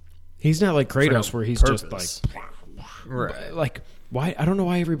 He's not like Kratos where he's purpose. Just right. Why? I don't know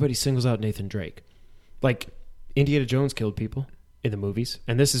why everybody singles out Nathan Drake. Indiana Jones killed people in the movies,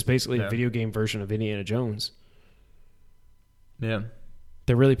 and this is basically a video game version of Indiana Jones. Yeah.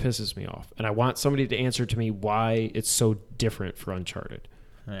 That really pisses me off. And I want somebody to answer to me why it's so different for Uncharted.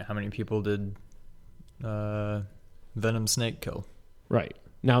 How many people did Venom Snake kill? Right.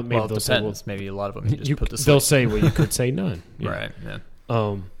 Now, maybe they'll say, maybe a lot of them you just put to sleep. They'll say, well, you could say none. Yeah. Right,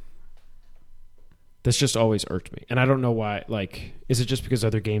 yeah. That's just always irked me. And I don't know why. Is it just because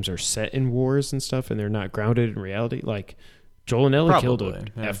other games are set in wars and stuff and they're not grounded in reality? Joel and Ellie killed a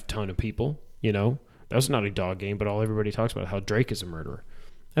F ton of people, That was not a dog game, but everybody talks about how Drake is a murderer.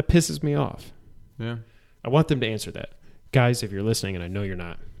 That pisses me off. Yeah. I want them to answer that. Guys, if you're listening, and I know you're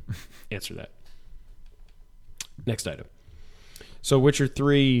not, answer that. Next item. So Witcher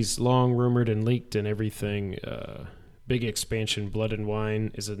 3's long rumored and leaked and everything big expansion, Blood and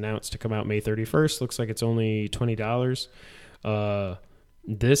Wine, is announced to come out May 31st. Looks like it's only $20.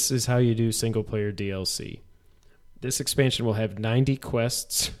 This is how you do single-player DLC. This expansion will have 90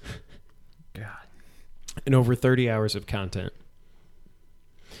 quests God. and over 30 hours of content.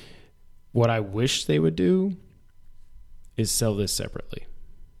 What I wish they would do is sell this separately.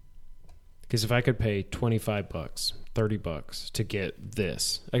 Because if I could pay $25, $30 to get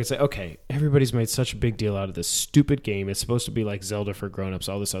this, I could say, okay, everybody's made such a big deal out of this stupid game. It's supposed to be like Zelda for grown-ups,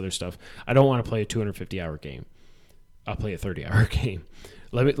 all this other stuff. I don't want to play a 250-hour game. I'll play a 30-hour game.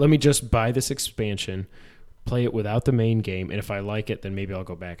 Let me just buy this expansion, play it without the main game, and if I like it, then maybe I'll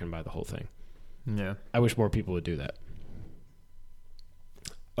go back and buy the whole thing. Yeah. I wish more people would do that.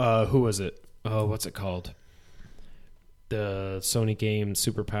 Who was it? Oh, what's it called? The Sony game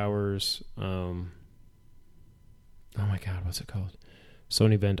Superpowers. Oh my God, what's it called?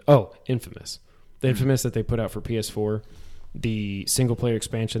 Sony Bend. Oh, Infamous. The Infamous that they put out for PS4. The single player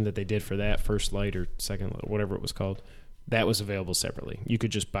expansion that they did for that, First Light or Second Light, whatever it was called, that was available separately. You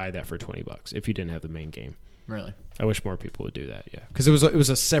could just buy that for $20 if you didn't have the main game. Really? I wish more people would do that, yeah. Because it was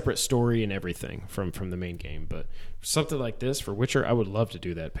a separate story and everything from the main game. But something like this for Witcher, I would love to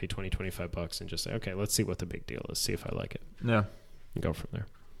do that. Pay $20-$25 and just say, okay, let's see what the big deal is. See if I like it. Yeah. And go from there.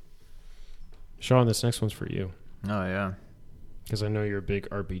 Sean, this next one's for you. Oh, yeah. Because I know you're a big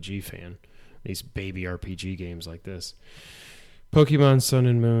RPG fan. These baby RPG games like this. Pokemon Sun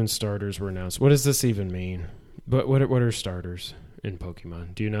and Moon starters were announced. What does this even mean? What are starters in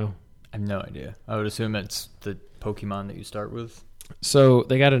Pokemon? Do you know? I have no idea. I would assume it's the Pokemon that you start with. So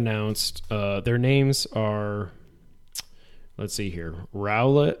they got announced. Their names are, let's see here,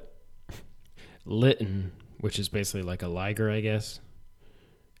 Rowlet, Litten, which is basically like a Liger, I guess,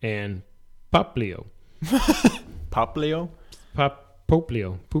 and Poplio. Poplio?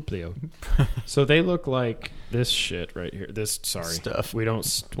 Poplio. So they look like this shit right here. This stuff. We don't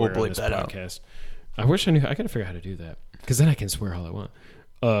swear We'll on this bleep that podcast. I wish I knew. I gotta figure out how to do that because then I can swear all I want.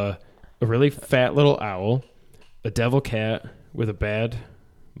 A really fat little owl, a devil cat with a bad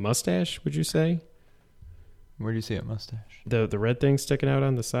mustache. Would you say? Where do you see a mustache? The red thing sticking out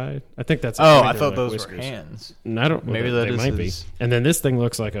on the side. I think that's. I thought those were hands. And I don't. Maybe they might be. And then this thing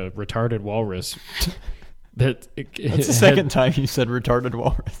looks like a retarded walrus. That's the second time you said retarded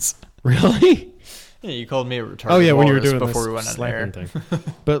walrus. Really? Yeah, you called me a retarded. Oh yeah, when you were walrus doing before this we went on slapping air.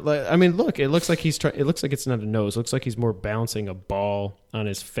 thing. But like, I mean, look, it looks like it looks like it's not a nose. It looks like he's more bouncing a ball on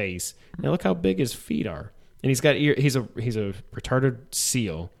his face. And look how big his feet are. And he's got ear. He's a retarded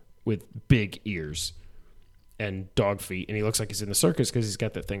seal with big ears and dog feet. And he looks like he's in the circus because he's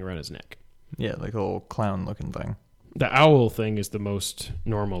got that thing around his neck. Yeah, like a little clown-looking thing. The owl thing is the most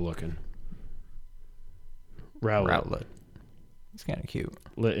normal looking. Rowlet. It's kind of cute.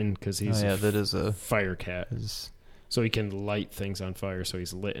 Litten because he's that is a fire cat. So he can light things on fire. So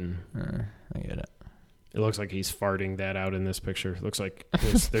he's Litten. I get it. It looks like he's farting that out in this picture. It looks like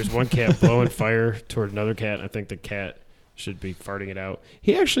there's one cat blowing fire toward another cat. And I think the cat should be farting it out.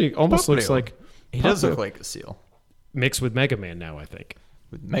 He actually almost looks like he does look like a seal mixed with Mega Man now. I think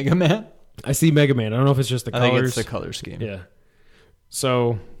with Mega Man. I see Mega Man. I don't know if it's just the colors. I think it's the color scheme. Yeah.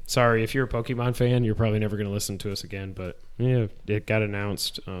 So sorry if you're a Pokemon fan, you're probably never going to listen to us again. But yeah, it got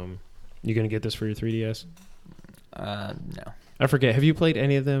announced. You going to get this for your 3DS? No. I forget. Have you played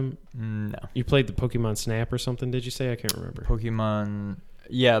any of them? No. You played the Pokemon Snap or something? Did you say? I can't remember. Pokemon.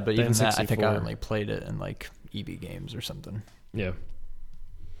 Yeah, but even that, I think I N64. only played it in like EB games or something. Yeah.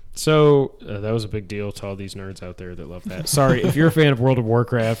 So that was a big deal to all these nerds out there that love that. Sorry, if you're a fan of World of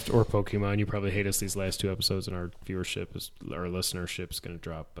Warcraft or Pokemon, you probably hate us these last two episodes, and our listenership is going to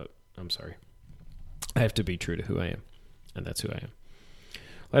drop. But I'm sorry. I have to be true to who I am, and that's who I am.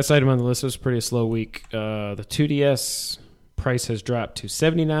 Last item on the list was pretty a slow week. The 2DS price has dropped to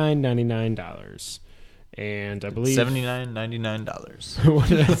 $79.99, and I believe $79.99. What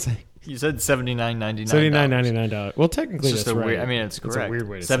did I say? You said $79.99. $79.99. Well, technically, it's just that's right. Weird, I mean, it's correct. It's a weird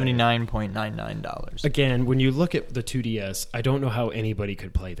way to say it. $79.99. Again, when you look at the 2DS, I don't know how anybody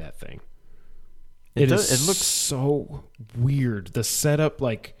could play that thing. It looks so so weird. The setup,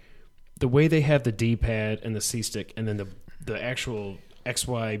 like the way they have the D-pad and the C-stick, and then the actual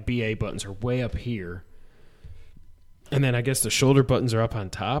XY BA buttons are way up here. And then I guess the shoulder buttons are up on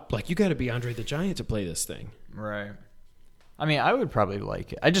top. Like, you got to be Andre the Giant to play this thing. Right. I mean, I would probably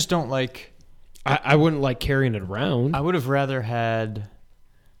like it. I just don't like... I wouldn't like carrying it around. I would have rather had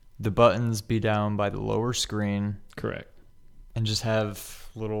the buttons be down by the lower screen. Correct. And just have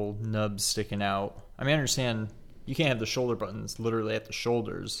little nubs sticking out. I mean, I understand you can't have the shoulder buttons literally at the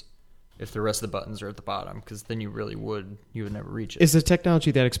shoulders if the rest of the buttons are at the bottom, because then you would never reach it. Is the technology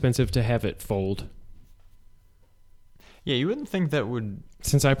that expensive to have it fold? Yeah, you wouldn't think that would.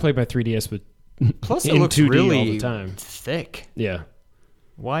 Since I played my 3DS with Plus, it in looks 2D really all the time. thick. Yeah.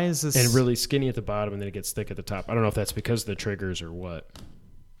 Why is this? And really skinny at the bottom, and then it gets thick at the top. I don't know if that's because of the triggers or what.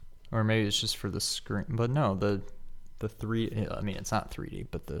 Or maybe it's just for the screen. But no, the 3. I mean, it's not 3D,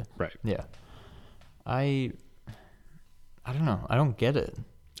 but the right. Yeah. I don't know. I don't get it.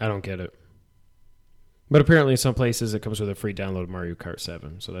 I don't get it. But apparently, in some places, it comes with a free download of Mario Kart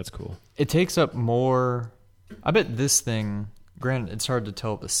 7, so that's cool. It takes up more. I bet this thing. Granted, it's hard to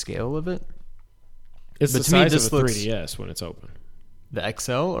tell the scale of it. It's but the to me, size this of a looks- 3DS when it's open. The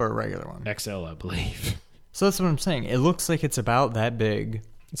XL or a regular one? XL, I believe. So that's what I'm saying. It looks like it's about that big.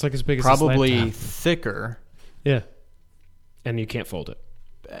 It's like as big as Probably this laptop. thicker. Yeah. And you can't fold it.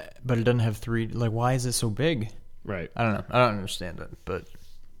 But it doesn't have 3. Like, why is it so big? Right. I don't know. I don't understand it. But,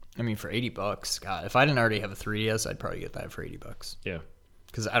 I mean, for $80, God, if I didn't already have a 3DS, I'd probably get that for $80. Yeah.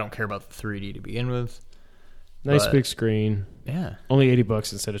 Because I don't care about the 3D to begin with. Nice But- big screen. Yeah. Only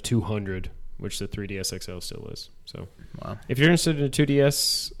 $80 instead of $200, which the 3DS XL still is. So, Wow. if you're interested in a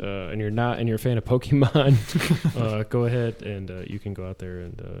 2DS and you're a fan of Pokemon, go ahead and you can go out there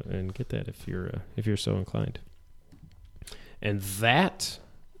and get that if you're so inclined. And that,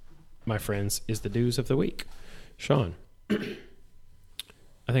 my friends, is the news of the week. Sean, I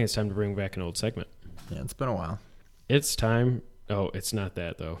think it's time to bring back an old segment. Yeah, it's been a while. It's time. Oh, it's not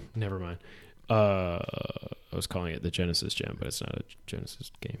that though. Never mind. I was calling it the Genesis Gem, but it's not a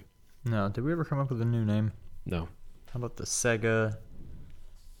Genesis game. No, did we ever come up with a new name? No. How about the Sega?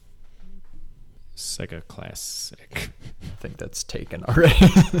 Sega Classic. I think that's taken already.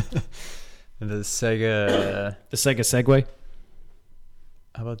 The Sega. The Sega Segway?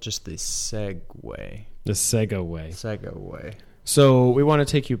 How about just the Segway? The Sega Way. Sega Way. So we want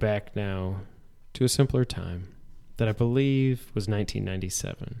to take you back now to a simpler time that I believe was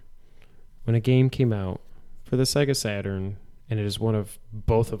 1997 when a game came out for the Sega Saturn, and it is one of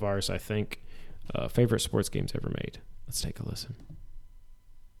both of ours, I think, favorite sports games ever made. Let's take a listen.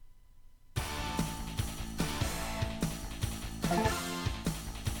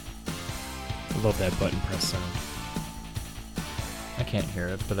 I love that button press sound. I can't hear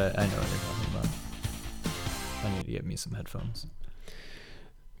it, but I know what you're talking about. I need to get me some headphones.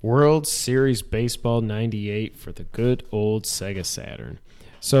 World Series Baseball 98 for the good old Sega Saturn.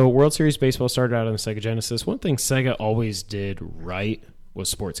 So World Series Baseball started out on the Sega Genesis. One thing Sega always did right was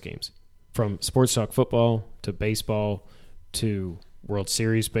sports games. From sports talk football to baseball to World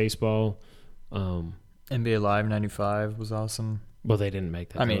Series Baseball. NBA Live 95 was awesome. Well, they didn't make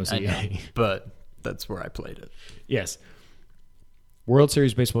that. I mean, That was I know, EA. but that's where I played it. Yes. World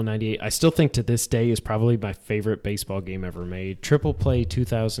Series Baseball 98, I still think to this day is probably my favorite baseball game ever made. Triple Play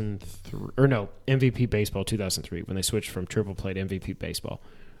 2003, or no, MVP Baseball 2003, when they switched from Triple Play to MVP Baseball.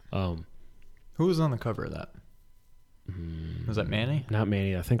 Who was on the cover of that? Was that Manny? Not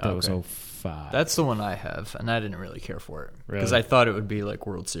Manny, I think that was Okay. 05. That's the one I have, and I didn't really care for it. Because Really? I thought it would be like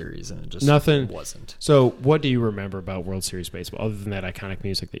World Series, and it just Nothing. wasn't. So what do you remember about World Series Baseball, other than that iconic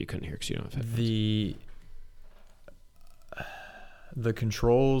music that you couldn't hear because you don't have headphones? The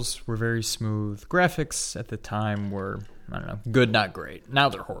controls were very smooth. Graphics at the time were, I don't know, good, not great. Now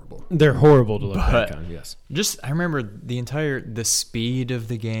they're horrible. They're horrible to look But- back on, yes. I remember the speed of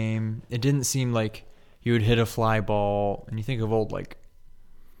the game. It didn't seem like you would hit a fly ball, and you think of old like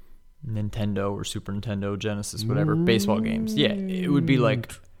Nintendo or Super Nintendo, Genesis, whatever, baseball games. Yeah, it would be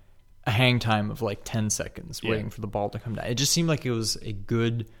like a hang time of like 10 seconds waiting for the ball to come down. It just seemed like it was a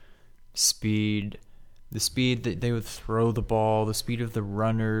good speed. The speed that they would throw the ball, the speed of the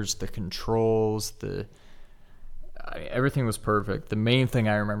runners, the controls, everything was perfect. The main thing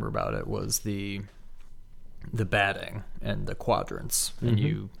I remember about it was the batting and the quadrants.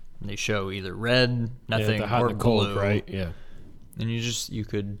 And they show either red, nothing, the hot or and the cold, blue. right? Yeah. And you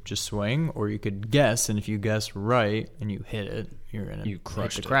could just swing, or you could guess, and if you guess right and you hit it, you're gonna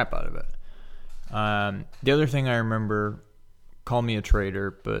crushed hit the it. crap out of it. The other thing I remember, call me a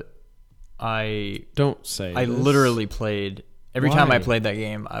traitor, but Don't say I this. literally played every time I Why? played that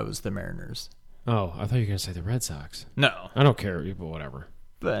game. I was the Mariners. Oh, I thought you were going to say the Red Sox. No, I don't care, but whatever.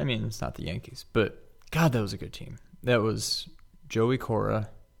 but I mean it's not the Yankees. But God, that was a good team. That was Joey Cora,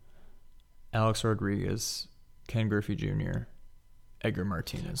 Alex Rodriguez, Ken Griffey Jr., Edgar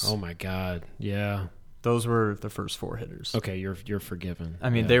Martinez. Oh my God. Yeah. Those were the first 4 hitters. Okay, you're forgiven.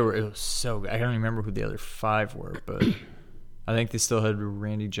 I mean, Yeah. it was so good. I don't remember who the other 5 were, but I think they still had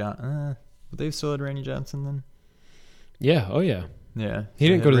Randy Johnson. They still had Randy Johnson then? Yeah, oh yeah. Yeah. He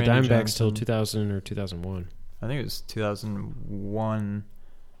didn't they go to had the Randy Diamondbacks till Johnson. 2000 or 2001. I think it was 2001.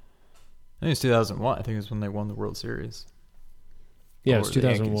 I think it was 2001. I think it was when they won the World Series. Yeah, it Or was the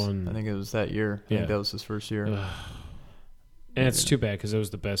Yankees. 2001. I think it was that year. I Yeah. think that was his first year. Ugh. And it's too bad because it was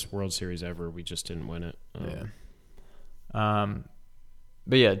the best World Series ever. We just didn't win it.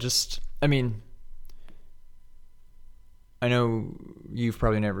 But yeah, I mean, I know you've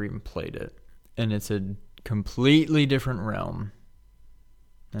probably never even played it, and it's a completely different realm.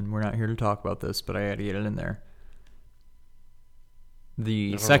 And we're not here to talk about this, but I had to get it in there.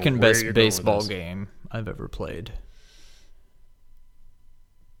 The second best baseball game I've ever played.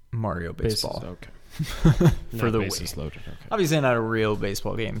 Mario Baseball. For the Wii. Loaded. Okay. Obviously not a real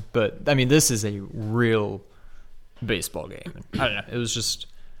baseball game, but I mean this is a real baseball game. I don't know. It was just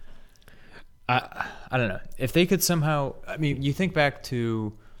I don't know. If they could somehow, I mean, you think back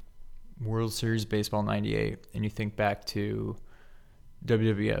to World Series Baseball 98 and you think back to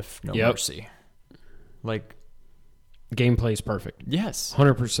WWF No Mercy. Like gameplay is perfect. Yes.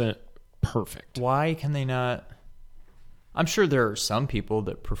 100% perfect. Why can they not? I'm sure there are some people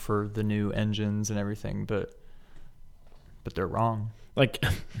that prefer the new engines and everything, but they're wrong. Like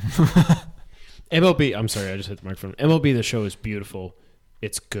MLB, I'm sorry, I just hit the microphone. MLB The Show is beautiful.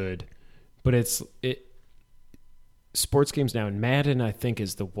 It's good. But sports games now, and Madden, I think,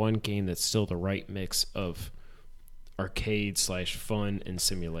 is the one game that's still the right mix of arcade / fun and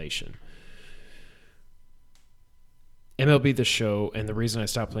simulation. MLB The Show, and the reason I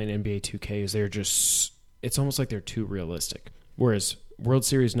stopped playing NBA 2K is it's almost like they're too realistic. Whereas World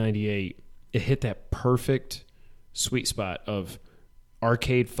Series 98, it hit that perfect sweet spot of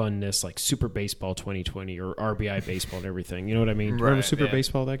arcade funness, like Super Baseball 2020 or RBI Baseball and everything. You know what I mean? Right, remember Super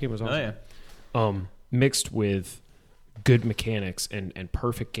Baseball? That game was awesome. Oh, yeah. Mixed with good mechanics and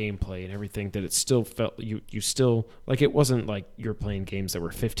perfect gameplay and everything, that it still felt you still like it wasn't like you're playing games that were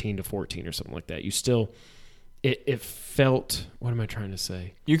 15-14 or something like that. You still it felt, what am I trying to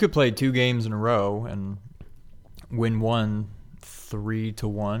say? You could play 2 games in a row and win one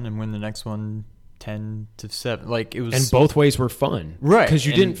 3-1 and win the next one 10-7. Like it was, and both ways were fun, right? Because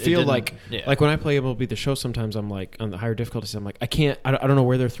you didn't feel like when I play MLB The Show, sometimes I'm like on the higher difficulties, I'm like I don't know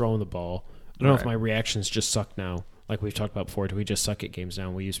where they're throwing the ball. I don't know if my reactions just suck now. Like we've talked about before, do we just suck at games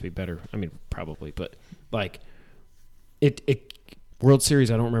now? We used to be better. I mean, probably, but like it World Series,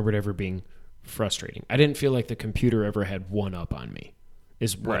 I don't remember it ever being frustrating. I didn't feel like the computer ever had one up on me,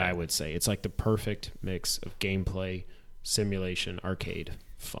 is what I would say. It's like the perfect mix of gameplay, simulation, arcade,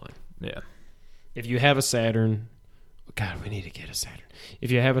 fun. Yeah. If you have a Saturn, God, we need to get a Saturn. If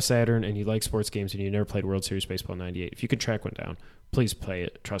you have a Saturn and you like sports games and you never played World Series Baseball 98, if you could track one down, please play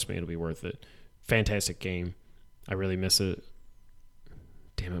it. Trust me, it'll be worth it. Fantastic game. I really miss it.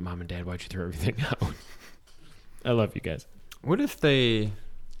 Damn it, Mom and Dad, why'd you throw everything out? I love you guys. What if they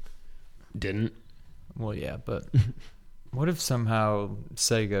didn't? Well, yeah, but what if somehow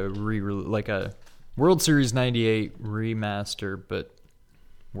Sega like a World Series 98 remaster, but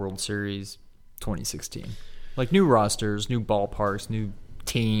World Series 2016? Like new rosters, new ballparks, new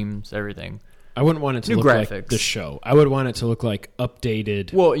teams, everything. I wouldn't want it to new look graphics. Like the show. I would want it to look like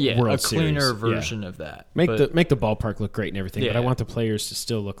updated. Well, yeah, World a cleaner Series. version of that. Make the ballpark look great and everything, but I want the players to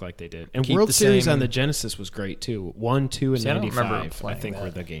still look like they did. And keep World Series on the Genesis was great too. 1, 2, and 95. I think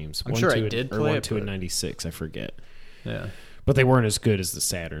were the games. I'm sure I did play 1, 2, and 96. I forget. Yeah. But they weren't as good as the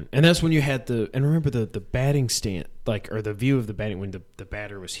Saturn. And that's when you had remember the batting stand, or the view of the batting when the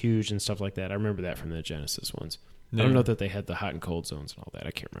batter was huge and stuff like that. I remember that from the Genesis ones. Yeah. I don't know that they had the hot and cold zones and all that.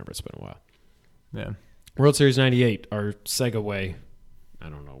 I can't remember. It's been a while. Yeah. World Series 98, our Sega way, I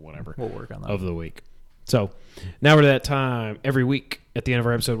don't know, whatever. We'll work on that. Of the week. So now we're to that time. Every week at the end of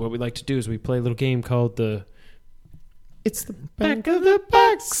our episode, what we like to do is we play a little game called It's the Back of the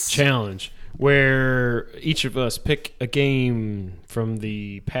Box Challenge, where each of us pick a game from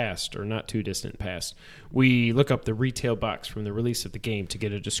the past or not too distant past. We look up the retail box from the release of the game to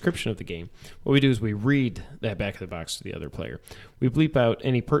get a description of the game. What we do is we read that back of the box to the other player. We bleep out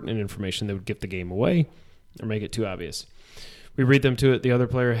any pertinent information that would give the game away or make it too obvious. We read them to it. The other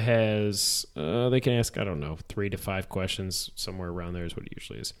player has, they can ask, 3 to 5 questions. Somewhere around there is what it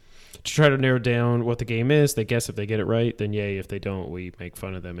usually is. To try to narrow down what the game is. They guess if they get it right, then yay. If they don't, we make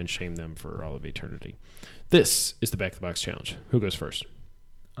fun of them and shame them for all of eternity. This is the Back of the Box Challenge. Who goes first?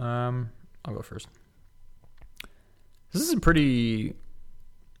 I'll go first. This is a pretty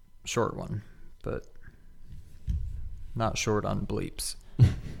short one, but not short on bleeps.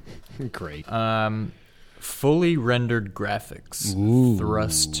 Great. Fully rendered graphics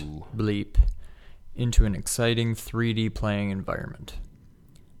thrust bleep into an exciting 3D playing environment.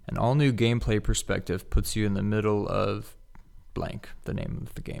 An all-new gameplay perspective puts you in the middle of blank, the name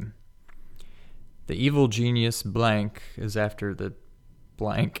of the game. The evil genius blank is after the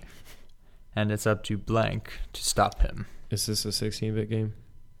blank, and it's up to blank to stop him. Is this a 16-bit game?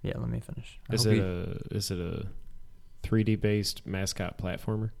 Yeah, let me finish. Is it a 3D-based mascot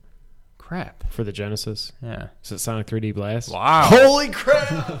platformer. Crap. For the Genesis. Yeah. Is it Sonic 3D Blast? Wow. Holy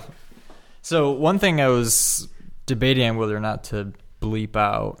crap! So one thing I was debating on whether or not to bleep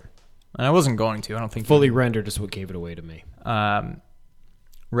out, and I wasn't going to. I don't think fully rendered is what gave it away to me.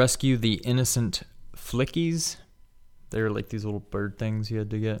 Rescue the Innocent Flickies. They were like these little bird things you had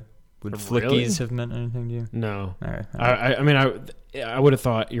to get. Would Flickies have meant anything to you? No. All right. I mean, I would have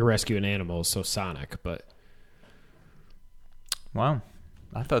thought you're rescuing animals, so Sonic, but... Wow.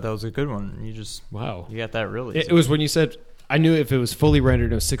 I thought that was a good one. You got that really easy. It was when you said... I knew if it was fully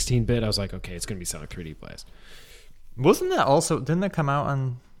rendered, it was 16-bit, I was like, okay, it's going to be Sonic 3D Blast. Wasn't that also... Didn't that come out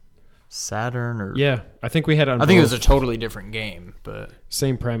on Saturn? Or Yeah, I think we had on I think it was a totally different game, but...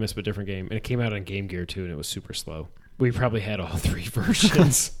 Same premise, but different game. And it came out on Game Gear, too, and it was super slow. We probably had all 3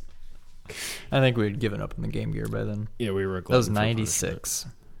 versions. I think we had given up on the Game Gear by then. Yeah, we were. That was 96.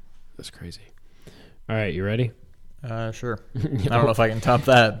 That's crazy. All right, you ready? Sure. I don't know if I can top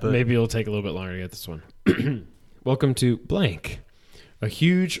that, but maybe it'll take a little bit longer to get this one. Welcome to Blank, a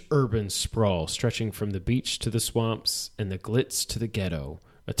huge urban sprawl stretching from the beach to the swamps and the glitz to the ghetto,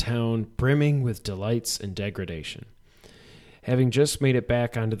 a town brimming with delights and degradation. Having just made it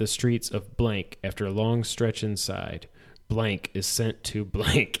back onto the streets of Blank after a long stretch inside, Blank is sent to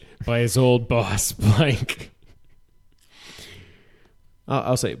Blank by his old boss, Blank.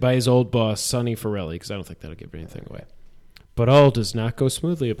 I'll say by his old boss, Sonny Forelli, because I don't think that'll give anything away. But all does not go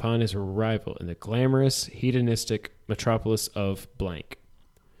smoothly upon his arrival in the glamorous, hedonistic metropolis of Blank.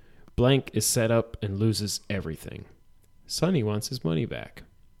 Blank is set up and loses everything. Sonny wants his money back.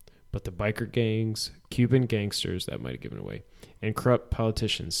 But the biker gangs, Cuban gangsters, that might have given away, and corrupt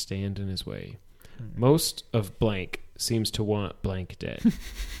politicians stand in his way. Most of Blank seems to want Blank dead.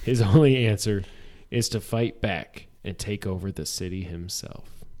 His only answer is to fight back and take over the city himself.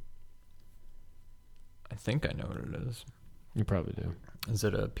 I think I know what it is. You probably do. Is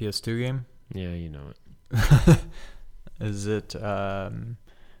it a PS2 game? Yeah, you know it. Is it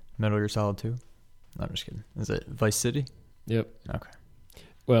Metal Gear Solid 2? No, I'm just kidding. Is it Vice City? Yep. Okay.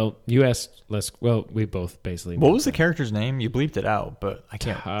 Well, you asked less. Well, we both basically. What was the character's name? You bleeped it out, but I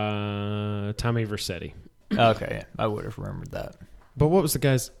can't. Tommy Vercetti. Okay, yeah, I would have remembered that. But what was the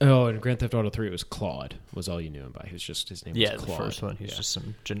guy's? Oh, in Grand Theft Auto 3, it was Claude. Was all you knew him by. He was just his name. Yeah, was the Claude. first one. He's just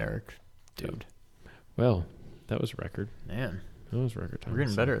some generic dude. Well, that was record. Man, that was record time. We're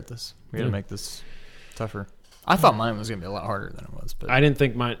getting better at this. We got to make this tougher. I thought mine was gonna be a lot harder than it was, but I didn't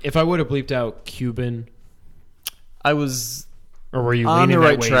think mine. If I would have bleeped out Cuban, I was. Or were you on the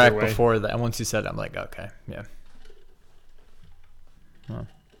right track way? Before that? Once you said it, I'm like, okay, yeah. Huh.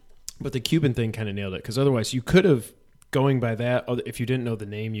 But the Cuban thing kind of nailed it, because otherwise you could have, going by that, if you didn't know the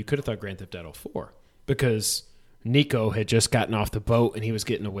name, you could have thought Grand Theft Auto 4, because Nico had just gotten off the boat and he was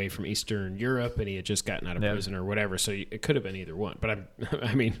getting away from Eastern Europe and he had just gotten out of prison or whatever, so it could have been either one. But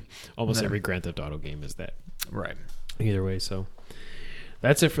I mean, almost every Grand Theft Auto game is that. Right. Either way, so...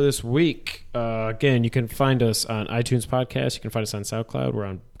 That's it for this week. Again, you can find us on iTunes Podcast. You can find us on SoundCloud. We're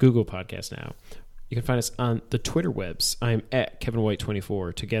on Google Podcast now. You can find us on the Twitter webs. I'm at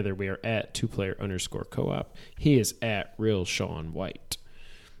KevinWhite24. Together, we are at 2player_co-op. He is at Real Sean White.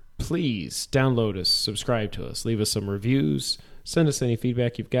 Please download us, subscribe to us, leave us some reviews, send us any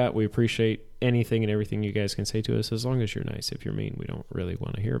feedback you've got. We appreciate anything and everything you guys can say to us, as long as you're nice. If you're mean, we don't really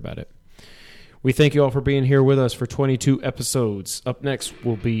want to hear about it. We thank you all for being here with us for 22 episodes. Up next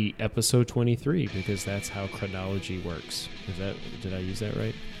will be episode 23, because that's how chronology works. Did I use that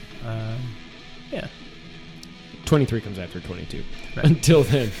right? Yeah. 23 comes after 22. Right. Until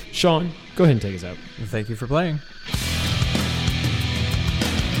then, Sean, go ahead and take us out. Thank you for playing.